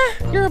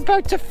yeah? You're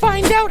about to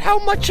find out how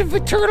much of a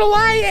turtle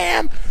I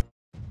am.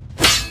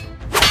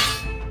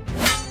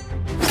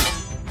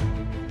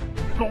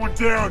 You're going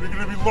down. You're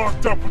gonna be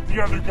locked up with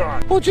the other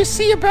guy. We'll just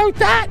see about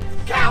that.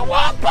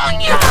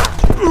 Cowabunga!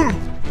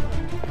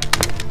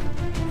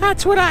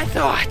 That's what I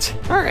thought.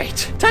 All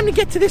right, time to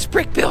get to this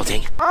brick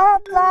building. I'd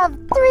love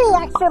 3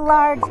 extra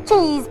large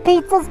cheese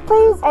pizzas,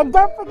 please. And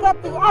don't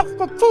forget the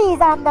extra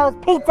cheese on those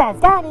pizzas.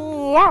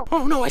 Donnie, out.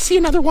 Oh no, I see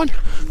another one.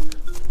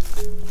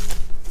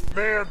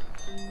 Man,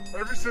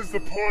 ever since the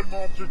pond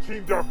monster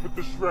teamed up with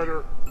the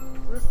shredder,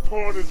 this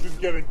pond has been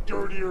getting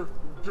dirtier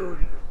and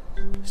dirtier.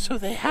 So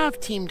they have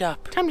teamed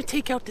up. Time to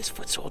take out this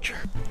foot soldier.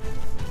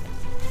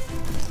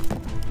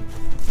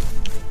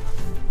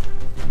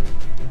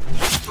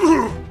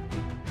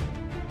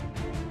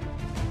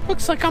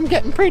 Looks like I'm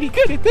getting pretty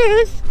good at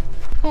this.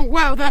 Oh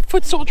wow, that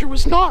foot soldier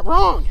was not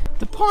wrong.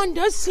 The pond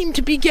does seem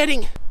to be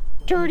getting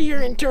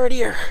dirtier and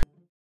dirtier.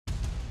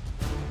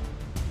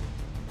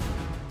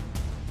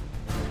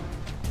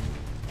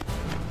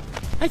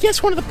 I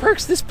guess one of the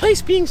perks of this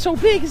place being so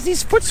big is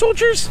these foot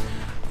soldiers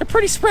are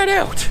pretty spread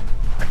out.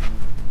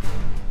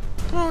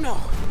 Oh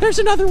no, there's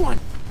another one.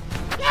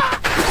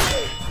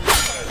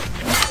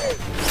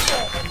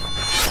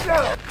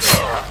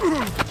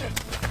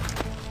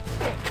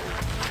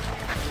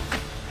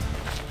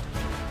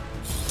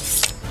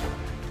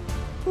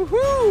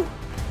 Woohoo!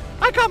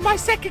 I got my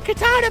second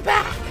katana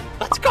back!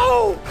 Let's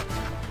go!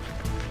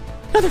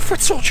 Another foot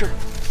soldier.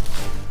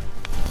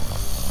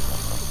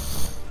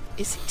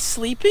 Is he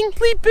sleeping?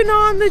 Sleeping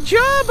on the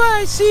job,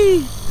 I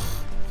see.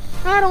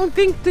 I don't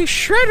think the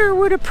shredder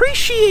would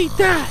appreciate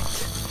that.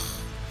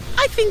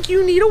 I think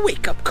you need a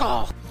wake-up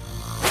call.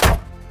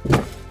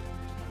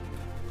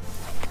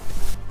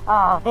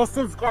 Oh, this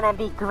is gonna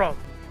be great.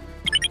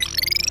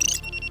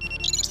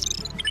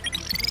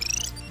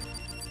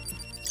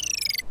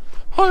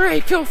 All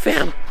right, Phil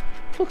fam.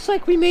 Looks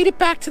like we made it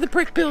back to the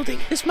brick building.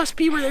 This must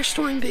be where they're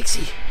storing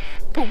Bigsy.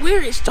 But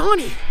where is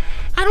Donnie?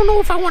 I don't know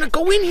if I want to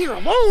go in here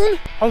alone.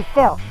 Hey,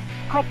 Phil,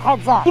 quick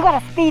heads up. You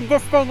gotta speed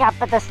this thing up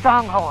at the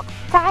stronghold.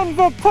 Time's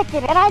a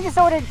ticking, and I just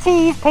ordered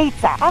cheese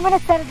pizza. I'm gonna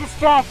send a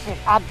distraction.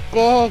 A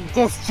big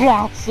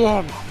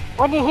distraction.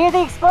 When you hear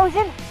the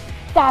explosion,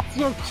 that's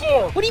your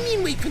cue. What do you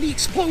mean wait for the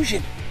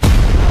explosion?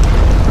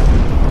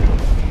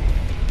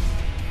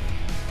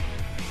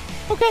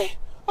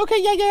 Okay,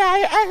 yeah,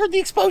 I heard the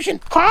explosion.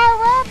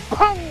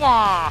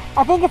 Cowabunga!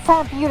 I think it's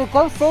time for you to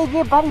go save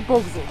your buddy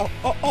Bigsy.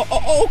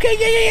 Okay,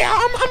 yeah,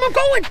 I'm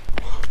going.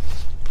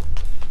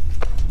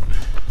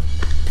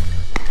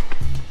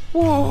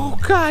 Whoa,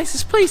 guys,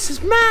 this place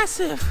is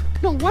massive.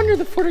 No wonder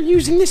the Foot are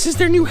using this as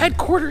their new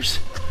headquarters.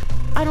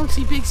 I don't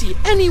see Bigsy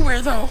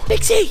anywhere, though.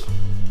 Bigsy!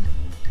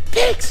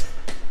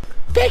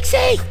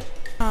 Bigsy!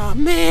 Aw,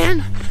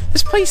 man,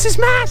 this place is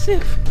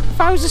massive.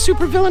 If I was a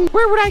supervillain,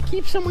 where would I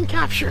keep someone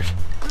captured?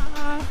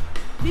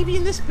 Maybe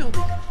in this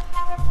building.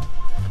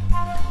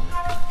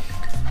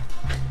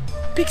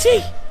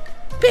 Bigsy!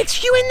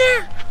 Biggs, you in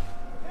there?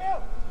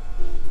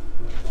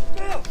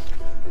 Phil!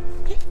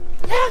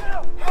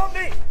 Yeah?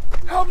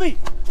 Help me!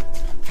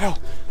 Phil,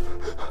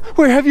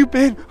 where have you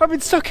been? I've been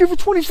stuck here for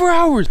 24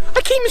 hours.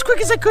 I came as quick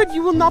as I could.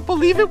 You will not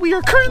believe it. We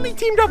are currently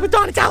teamed up with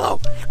Donatello.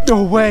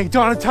 No way,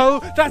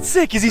 Donatello? That's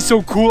sick. Is he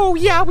so cool? Oh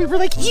yeah, we were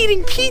like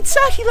eating pizza.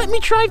 He let me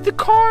drive the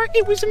car.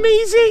 It was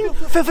amazing.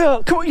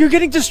 Phil, come on, you're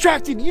getting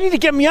distracted. You need to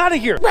get me out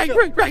of here.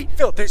 Right.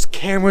 Phil, there's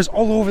cameras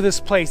all over this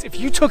place. If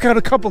you took out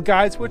a couple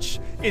guys, which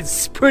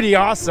is pretty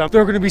awesome,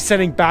 they're gonna be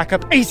sending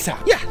backup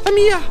ASAP. Yeah,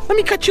 let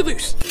me cut you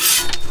loose.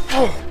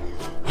 Oh,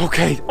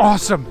 okay,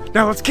 awesome.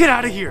 Now let's get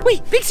out of here.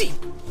 Wait, Bigsy,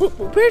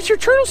 where's your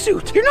turtle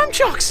suit? Your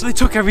nunchucks? They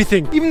took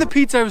everything, even the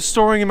pizza I was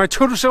storing in my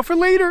turtle shell for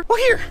later. Well,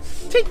 here,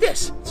 take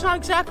this. It's not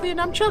exactly a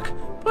nunchuck,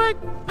 but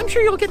I'm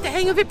sure you'll get the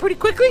hang of it pretty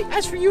quickly.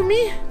 As for you and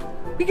me,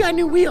 we got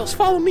new wheels.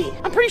 Follow me.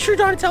 I'm pretty sure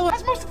Donatello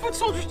has most of the foot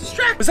soldiers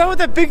distracted. Was that what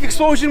that big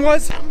explosion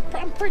was?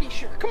 I'm pretty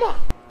sure. Come on.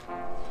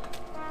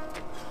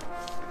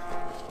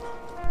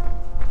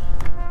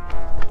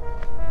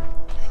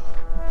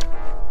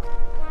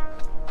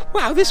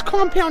 Wow, this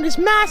compound is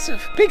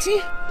massive.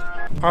 Bigsy,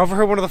 I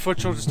overheard one of the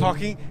foot soldiers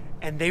talking,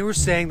 and they were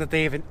saying that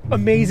they have an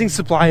amazing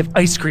supply of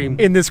ice cream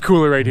in this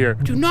cooler right here.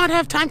 Do not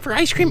have time for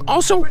ice cream.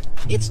 Also,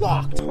 it's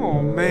locked.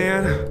 Oh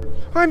man,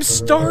 I'm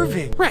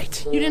starving.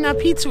 Right, you didn't have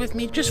pizza with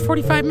me just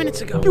 45 minutes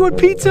ago. You want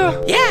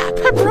pizza? Yeah,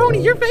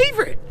 pepperoni, your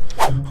favorite.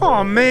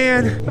 Oh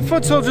man, the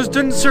foot soldiers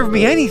didn't serve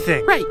me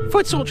anything. Right,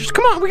 foot soldiers,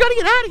 come on, we gotta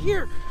get out of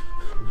here.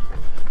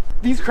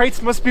 These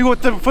crates must be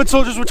what the foot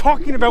soldiers were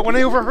talking about when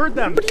I overheard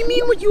them. What do you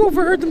mean what you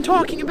overheard them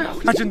talking about?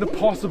 Imagine the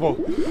possible.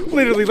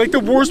 Literally, like the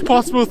worst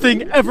possible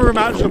thing ever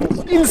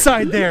imaginable.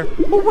 Inside there.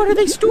 Well, what are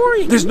they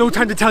storing? There's no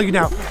time to tell you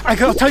now.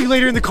 I'll tell you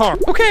later in the car.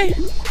 Okay.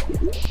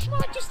 Come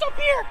on, just up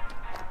here.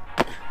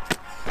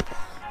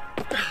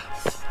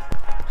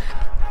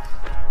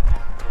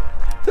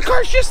 The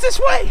car's just this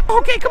way.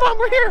 Okay, come on,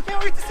 we're here.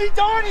 Can't wait to see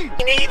Donnie.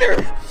 Me neither.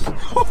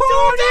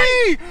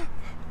 Donnie!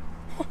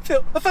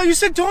 Phil, I thought you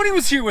said Donnie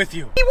was here with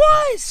you. He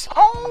was.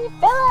 Hey,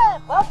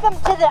 Philip! Welcome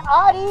to the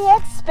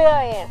Audi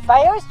experience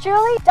by yours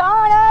truly,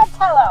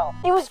 Donatello.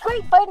 It was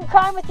great fighting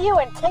crime with you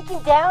and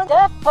taking down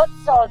the foot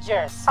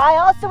soldiers. I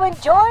also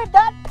enjoyed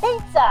that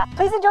pizza.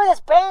 Please enjoy this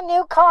brand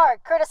new car,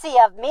 courtesy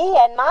of me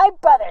and my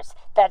brothers,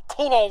 the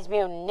Teenage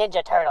Mutant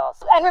Ninja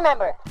Turtles. And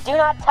remember, do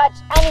not touch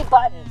any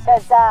buttons,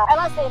 because I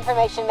lost the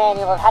information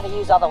manual of how to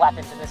use all the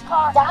weapons in this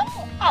car. Done?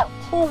 Out.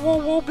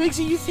 Whoa,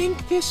 Biggsy, you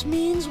think this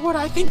means what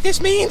I think this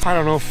means? I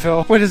don't know,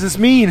 Phil. What does this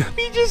mean?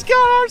 We just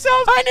got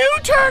ourselves a new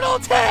turtle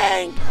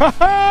tank!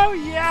 Oh,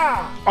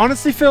 yeah!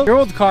 Honestly, Phil, your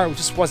old car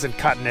just wasn't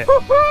cutting it.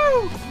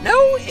 Woohoo!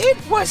 No, it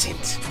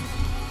wasn't.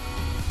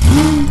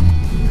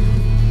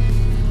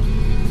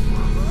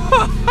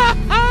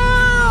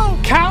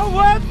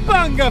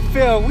 Cowabunga,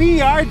 Phil!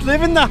 We are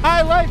living the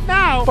high life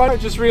now! But I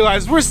just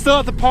realized we're still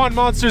at the Pond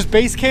Monsters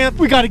base camp.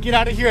 We gotta get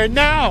out of here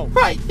now!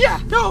 Right,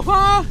 yeah, no,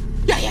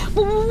 yeah,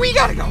 we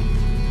gotta go.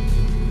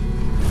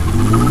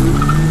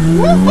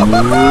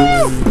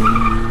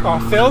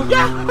 Oh, Phil?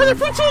 Yeah, are there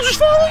foot soldiers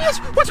following us?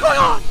 What's going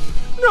on?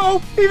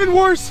 No, even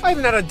worse. I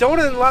haven't had a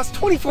donut in the last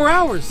 24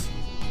 hours.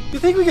 You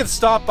think we could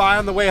stop by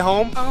on the way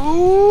home?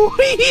 Oh,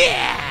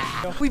 yeah!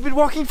 We've been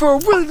walking for a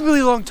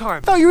really long time.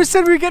 I thought you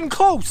said we were getting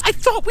close. I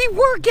thought we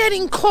were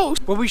getting close.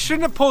 Well, we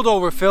shouldn't have pulled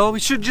over, Phil. We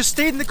should have just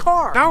stayed in the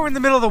car. Now we're in the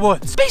middle of the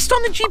woods. Based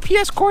on the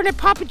GPS coordinate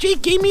Papa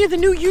Jake gave me of the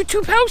new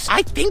YouTube house,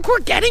 I think we're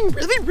getting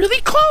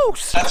really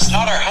close. That's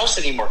not our house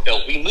anymore,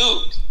 Phil. We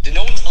moved. Did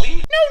no one tell you?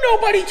 No,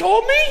 nobody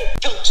told me.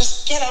 Phil,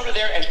 just get out of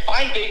there and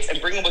find Biggs and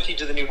bring him with you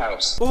to the new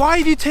house. Well, why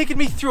have you taken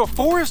me through a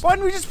forest? Why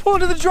didn't we just pull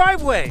into the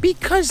driveway?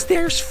 Because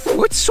there's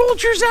foot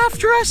soldiers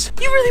after us.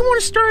 You really want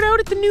to start out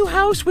at the new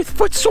house with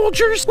foot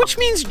soldiers? Which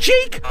means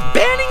Jake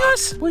banning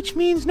us? Which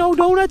means no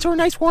donuts or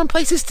nice warm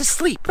places to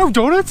sleep. No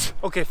donuts?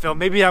 Okay, Phil,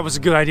 maybe that was a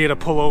good idea to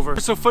pull over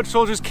so foot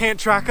soldiers can't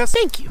track us.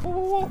 Thank you.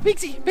 Whoa,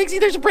 Biggsy,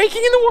 there's a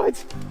breaking in the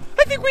woods.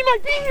 I think we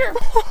might be here.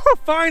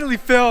 Finally,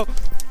 Phil.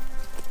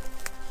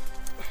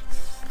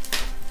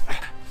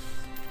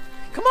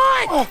 Come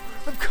on!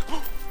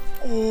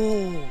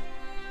 Oh,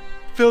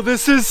 Phil,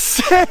 this is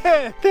sick!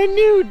 The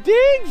new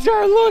digs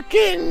are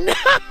looking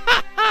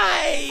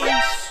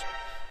nice!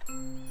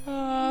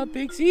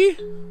 Biggsy?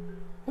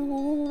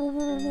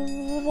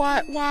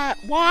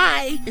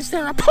 Why is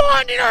there a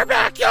pond in our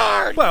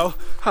backyard? Well,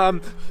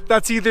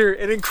 that's either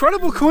an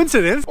incredible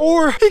coincidence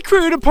or he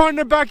created a pond in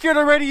our backyard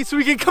already so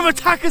he can come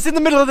attack us in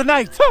the middle of the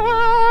night.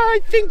 I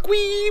think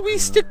we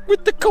stick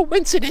with the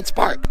coincidence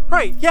part.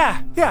 Right,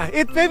 yeah.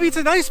 Maybe it's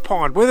a nice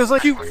pond where there's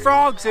like cute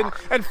frogs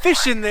and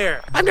fish in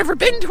there. I've never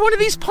been to one of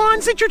these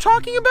ponds that you're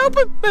talking about,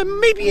 but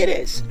maybe it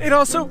is. It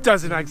also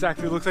doesn't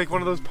exactly look like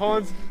one of those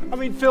ponds. I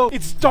mean, Phil,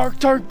 it's dark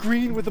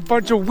green with a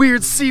bunch of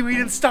weird seaweed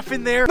and stuff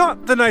in there.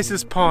 Not the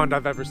nicest pond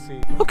I've ever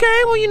seen.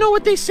 Okay, well, you know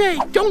what they say.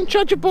 Don't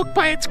judge a book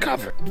by its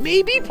cover.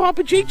 Maybe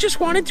Papa Jake just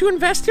wanted to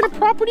invest in a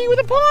property with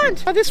a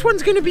pond. Now, this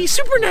one's gonna be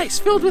super nice,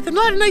 filled with a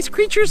lot of nice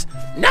creatures.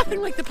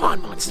 Nothing like the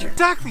pond monster.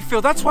 Exactly,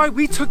 Phil. That's why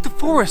we took the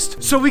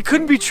forest. So we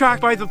couldn't be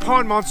tracked by the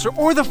pond monster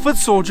or the foot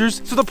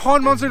soldiers. So the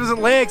pond monster doesn't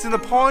lay eggs in the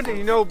pond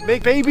and,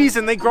 make babies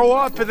and they grow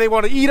up and they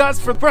want to eat us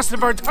for the rest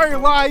of our entire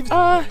lives.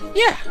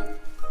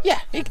 Yeah,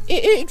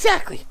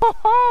 exactly.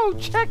 Oh,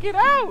 check it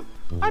out.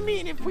 I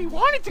mean, if we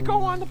wanted to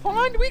go on the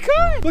pond, we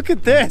could. Look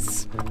at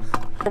this.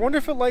 I wonder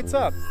if it lights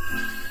up.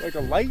 Like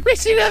a light? We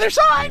see the other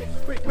side.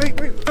 Wait.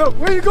 Phil,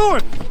 where are you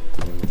going?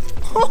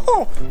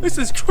 Oh, this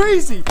is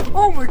crazy.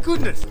 Oh my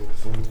goodness.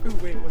 Ooh,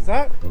 wait, what's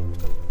that?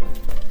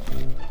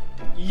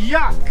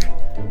 Yuck.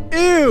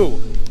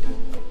 Ew.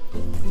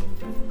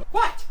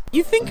 What?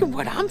 You thinking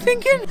what I'm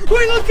thinking? Wait,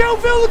 look out,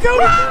 Phil, look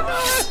out!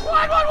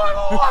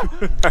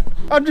 What?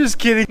 I'm just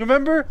kidding.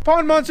 Remember?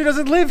 Pond Monster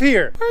doesn't live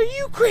here. Are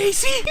you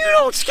crazy? You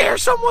don't scare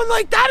someone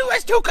like that who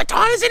has 2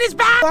 katanas in his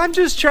back. I'm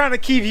just trying to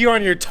keep you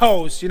on your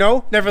toes,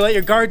 Never let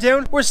your guard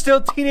down. We're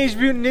still Teenage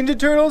Mutant Ninja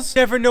Turtles.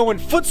 Never know when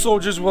foot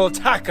soldiers will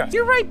attack us.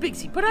 You're right,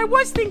 Biggsy, but I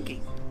was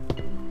thinking.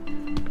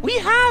 We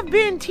have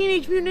been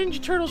Teenage Mutant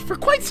Ninja Turtles for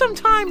quite some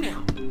time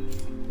now.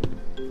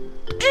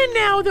 And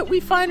now that we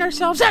find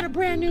ourselves at a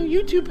brand new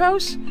YouTube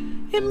house,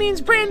 it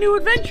means brand new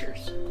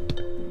adventures.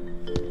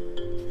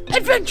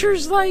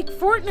 adventures like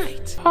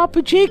Fortnite.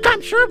 Papa Jake,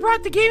 I'm sure,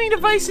 brought the gaming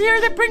device there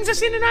that brings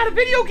us in and out of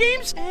video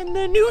games. And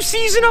the new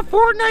season of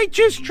Fortnite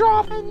just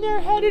dropped, and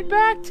they're headed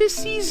back to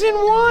season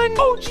 1.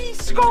 OG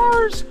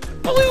scars,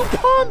 blue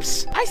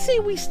pumps. I say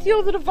we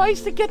steal the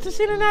device that gets us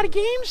in and out of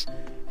games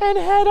and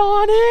head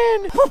on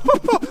in.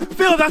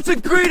 Phil, that's a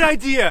great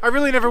idea. I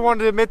really never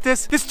wanted to admit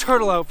this. This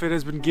turtle outfit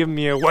has been giving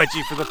me a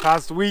wedgie for the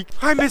past week.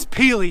 I miss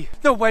Peely.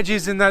 No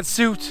wedgies in that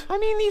suit. I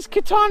mean, these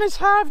katanas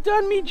have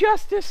done me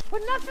justice,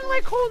 but nothing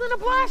like holding a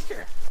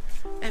blaster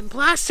and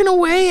blasting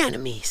away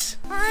enemies.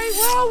 All right,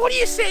 well, what do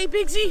you say,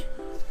 Bigsy?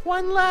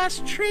 One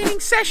last training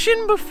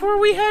session before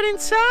we head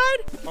inside?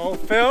 Oh,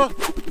 Phil,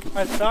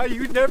 I thought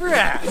you'd never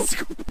ask.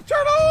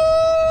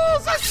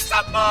 Turtles,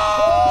 assemble!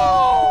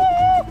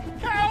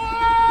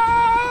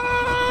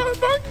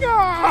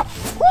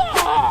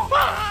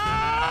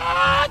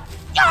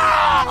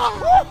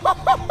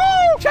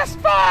 Just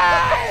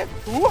 5!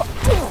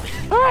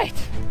 All right,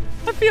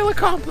 I feel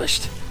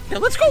accomplished. Now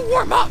let's go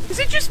warm up. Is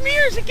it just me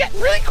or is it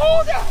getting really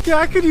cold out? Yeah,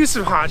 I could use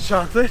some hot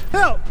chocolate.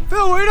 Phil,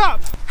 wait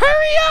up!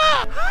 Hurry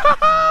up!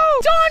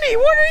 Donnie,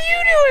 what are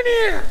you doing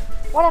here?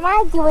 What am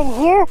I doing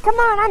here? Come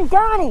on, I'm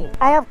Donnie.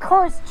 I of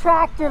course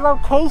tracked your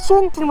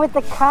location with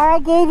the car I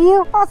gave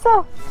you.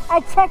 Also, I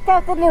checked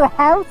out the new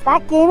house.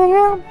 That gaming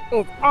room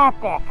is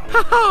epic.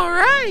 All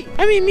right.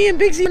 I mean, me and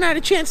Bigsy haven't had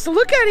a chance to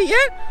look at it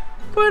yet,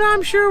 but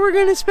I'm sure we're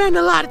gonna spend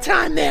a lot of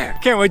time there.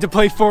 Can't wait to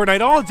play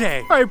Fortnite all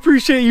day. I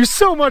appreciate you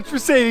so much for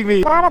saving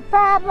me. Not a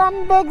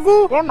problem,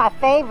 Bigsy. You're my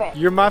favorite.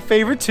 You're my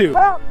favorite too.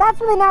 Well,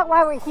 that's really not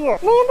why we're here.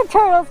 Me and the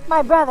Turtles,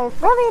 my brothers,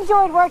 really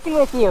enjoyed working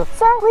with you.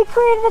 So we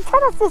created a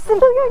tunnel system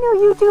to your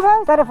new YouTube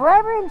house that if we're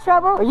ever in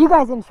trouble, or you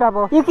guys in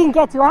trouble, you can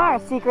get to our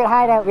secret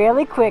hideout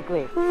really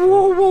quickly.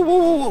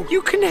 Whoa.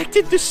 You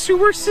connected the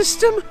sewer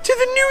system to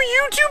the new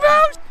YouTube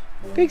house?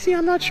 Bigsy,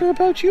 I'm not sure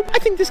about you. I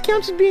think this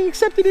counts as being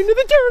accepted into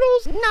the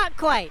Turtles. Not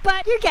quite,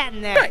 but you're getting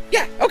there. Right,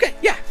 yeah, okay,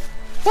 yeah.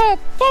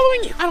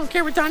 Following you. I don't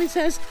care what Donnie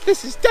says.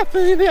 This is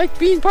definitely like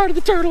being part of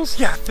the Turtles.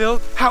 Yeah,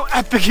 Phil, how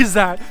epic is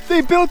that?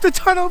 They built the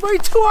tunnel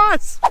right to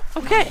us.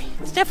 Okay,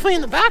 it's definitely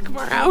in the back of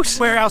our house.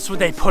 Where else would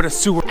they put a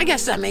sewer? I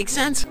guess that makes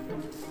sense.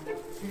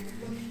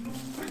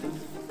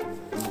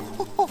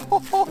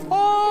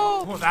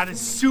 Oh, that is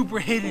super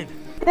hidden.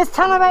 This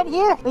tunnel right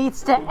here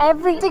leads to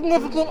every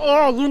significant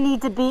area you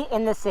need to be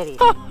in the city.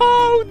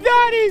 Oh,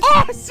 that is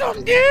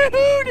awesome,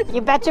 dude! You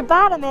bet your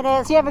bottom it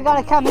is. You ever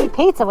gonna come eat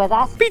pizza with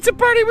us? Pizza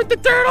party with the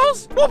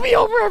Turtles? We'll be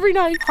over every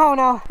night. Oh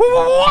no.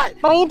 What?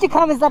 My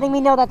intercom is letting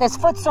me know that there's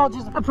foot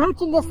soldiers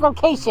approaching this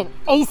location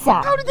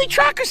ASAP. How did they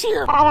track us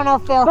here? I don't know,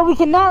 Phil, but we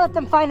cannot let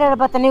them find out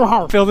about the new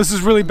house. Phil, this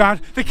is really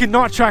bad. They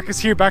cannot track us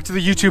here back to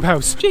the YouTube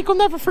house. Jake will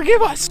never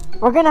forgive us.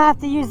 We're gonna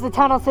have to use the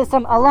tunnel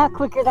system a lot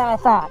quicker than I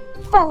thought.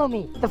 Follow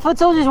me. The foot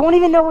soldiers won't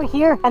even know we're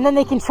here, and then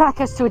they can track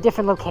us to a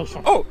different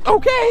location. Oh,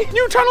 okay.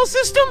 New tunnel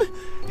system.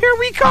 Here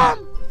we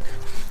come.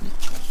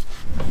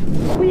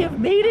 We have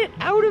made it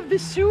out of the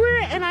sewer,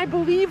 and I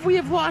believe we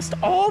have lost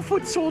all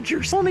foot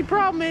soldiers. Only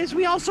problem is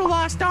we also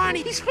lost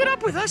Donnie. He split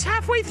up with us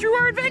halfway through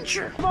our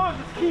adventure. Come on,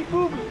 let's keep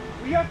moving.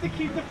 We have to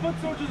keep the foot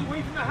soldiers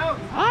away from the house.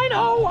 I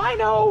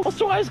know.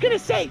 Also, I was gonna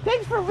say,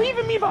 thanks for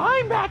leaving me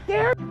behind back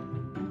there.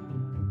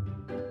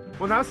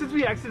 Well, now since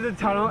we exited the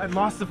tunnel and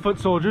lost the foot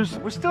soldiers,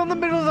 we're still in the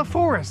middle of the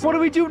forest. What do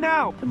we do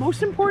now? The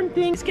most important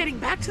thing is getting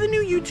back to the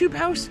new YouTube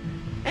house,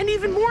 and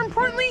even more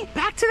importantly,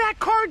 back to that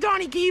car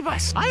Donnie gave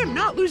us. I am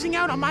not losing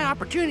out on my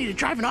opportunity to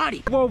drive an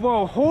Audi.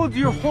 Whoa, hold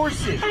your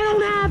horses. I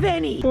don't have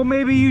any. Well,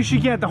 maybe you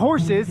should get the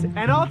horses,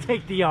 and I'll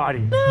take the Audi.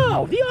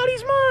 No, the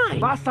Audi's mine.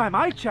 Last time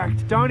I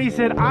checked, Donnie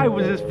said I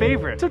was his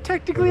favorite, so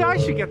technically I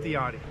should get the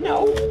Audi.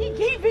 No, he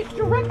gave it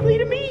directly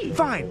to me.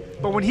 Fine,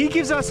 but when he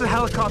gives us a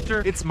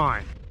helicopter, it's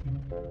mine.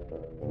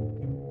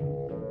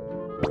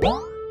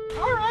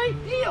 All right,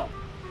 deal.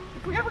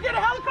 If we ever get a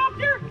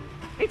helicopter,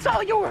 it's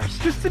all yours.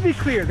 Just to be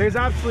clear, there's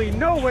absolutely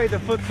no way the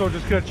foot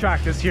soldiers could have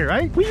tracked us here,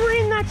 right? We were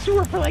in that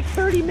sewer for like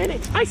 30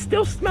 minutes. I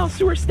still smell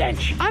sewer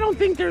stench. I don't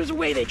think there's a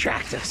way they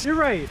tracked us. You're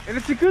right, and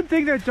it's a good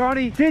thing that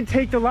Donnie did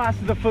take the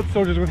last of the foot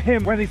soldiers with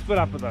him when he split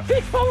up with us.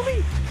 Hey, follow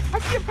me. I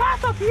see a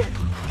path up here.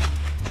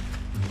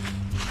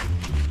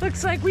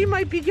 Looks like we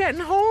might be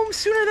getting home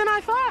sooner than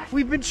I thought.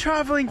 We've been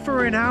traveling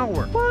for an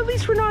hour. Well, at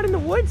least we're not in the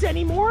woods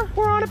anymore.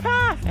 We're on a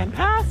path, and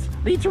paths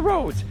lead to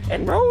roads,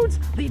 and roads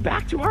lead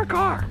back to our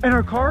car. And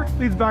our car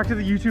leads back to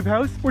the YouTube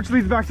house, which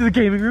leads back to the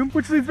gaming room,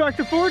 which leads back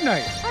to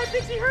Fortnite. All right,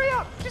 Bigsy, hurry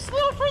up. Just a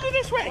little further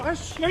this way.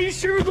 Are you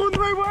sure we're going the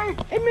right way?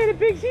 Admit it,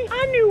 Bigsy.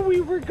 I knew we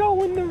were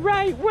going the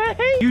right way.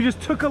 You just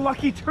took a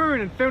lucky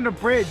turn and found a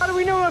bridge. How do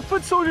we know that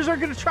foot soldiers are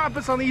going to trap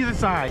us on either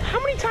side? How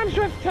many times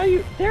do I have to tell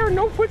you there are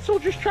no foot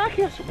soldiers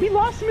tracking us? We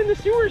lost them in the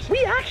sewers.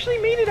 We actually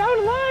made it out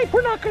alive.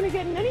 We're not going to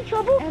get in any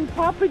trouble. And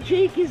Papa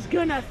Jake is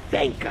going to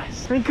thank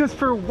us. Thank us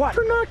for what?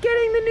 For not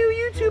getting the new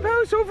YouTube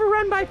house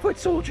overrun by foot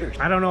soldiers.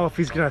 I don't know if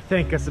he's going to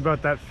thank us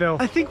about that, Phil.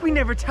 I think we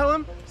never tell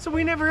him, so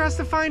we never has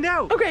to find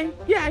out. Okay,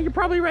 yeah, you're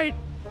probably right.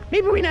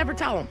 maybe we never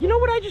tell him. You know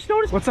what I just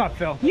noticed? What's up,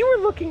 Phil? You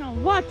were looking a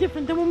lot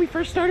different than when we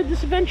first started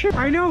this adventure.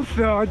 I know,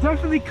 Phil. I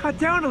definitely cut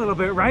down a little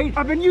bit, right?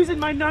 I've been using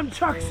my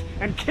nunchucks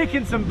and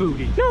kicking some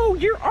booty. No,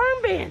 your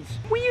armbands.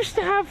 We used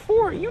to have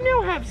 4. You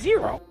now have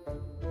 0.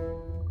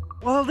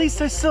 Well, at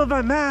least I still have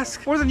my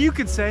mask. More than you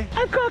could say.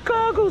 I've got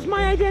goggles.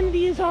 My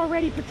identity is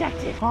already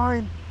protected.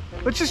 Fine.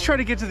 Let's just try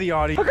to get to the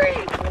Audi.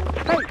 Agreed.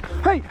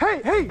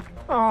 Hey!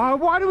 Aw,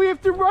 why do we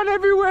have to run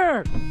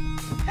everywhere?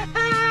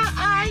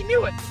 I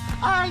knew it.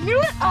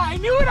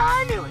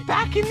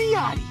 Back in the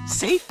Audi.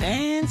 Safe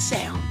and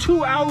sound.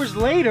 2 hours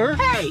later?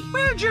 Hey,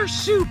 where'd your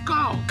suit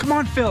go? Come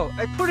on, Phil.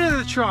 I put it in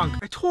the trunk.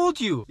 I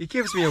told you. It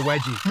gives me a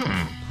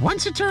wedgie.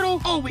 Once a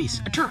turtle, always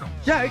a turtle.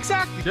 Yeah,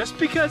 exactly. Just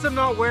because I'm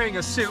not wearing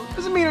a suit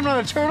doesn't mean I'm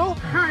not a turtle.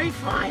 All right,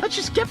 fine. Let's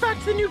just get back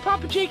to the new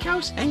Papa Jake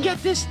house and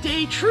get this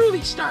day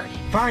truly started.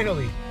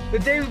 Finally. The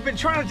day we've been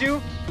trying to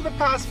do for the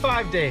past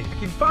 5 days. I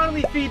can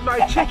finally feed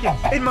my chickens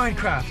in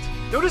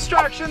Minecraft. No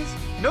distractions,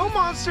 no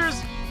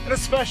monsters, and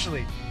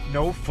especially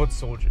no foot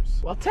soldiers.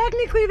 Well,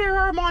 technically there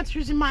are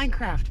monsters in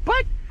Minecraft,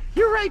 but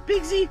you're right,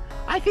 Big Z.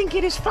 I think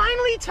it is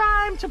finally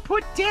time to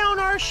put down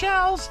our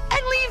shells and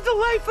leave the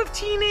life of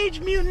Teenage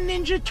Mutant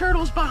Ninja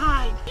Turtles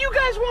behind. You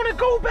guys want to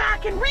go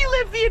back and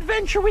relive the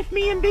adventure with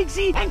me and Big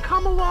Z and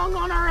come along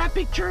on our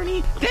epic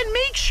journey? Then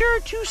make sure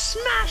to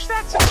smash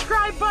that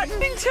subscribe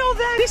button. Until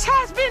then, this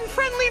has been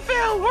Friendly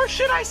Phil, or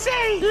should I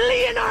say,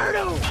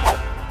 Leonardo,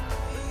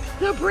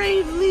 the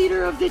brave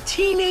leader of the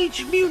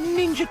Teenage Mutant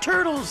Ninja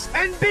Turtles.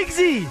 And Big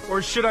Z,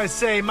 or should I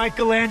say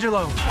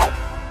Michelangelo,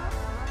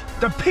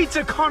 the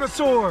pizza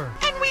connoisseur.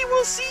 And we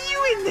will see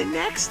you in the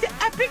next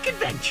epic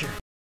adventure.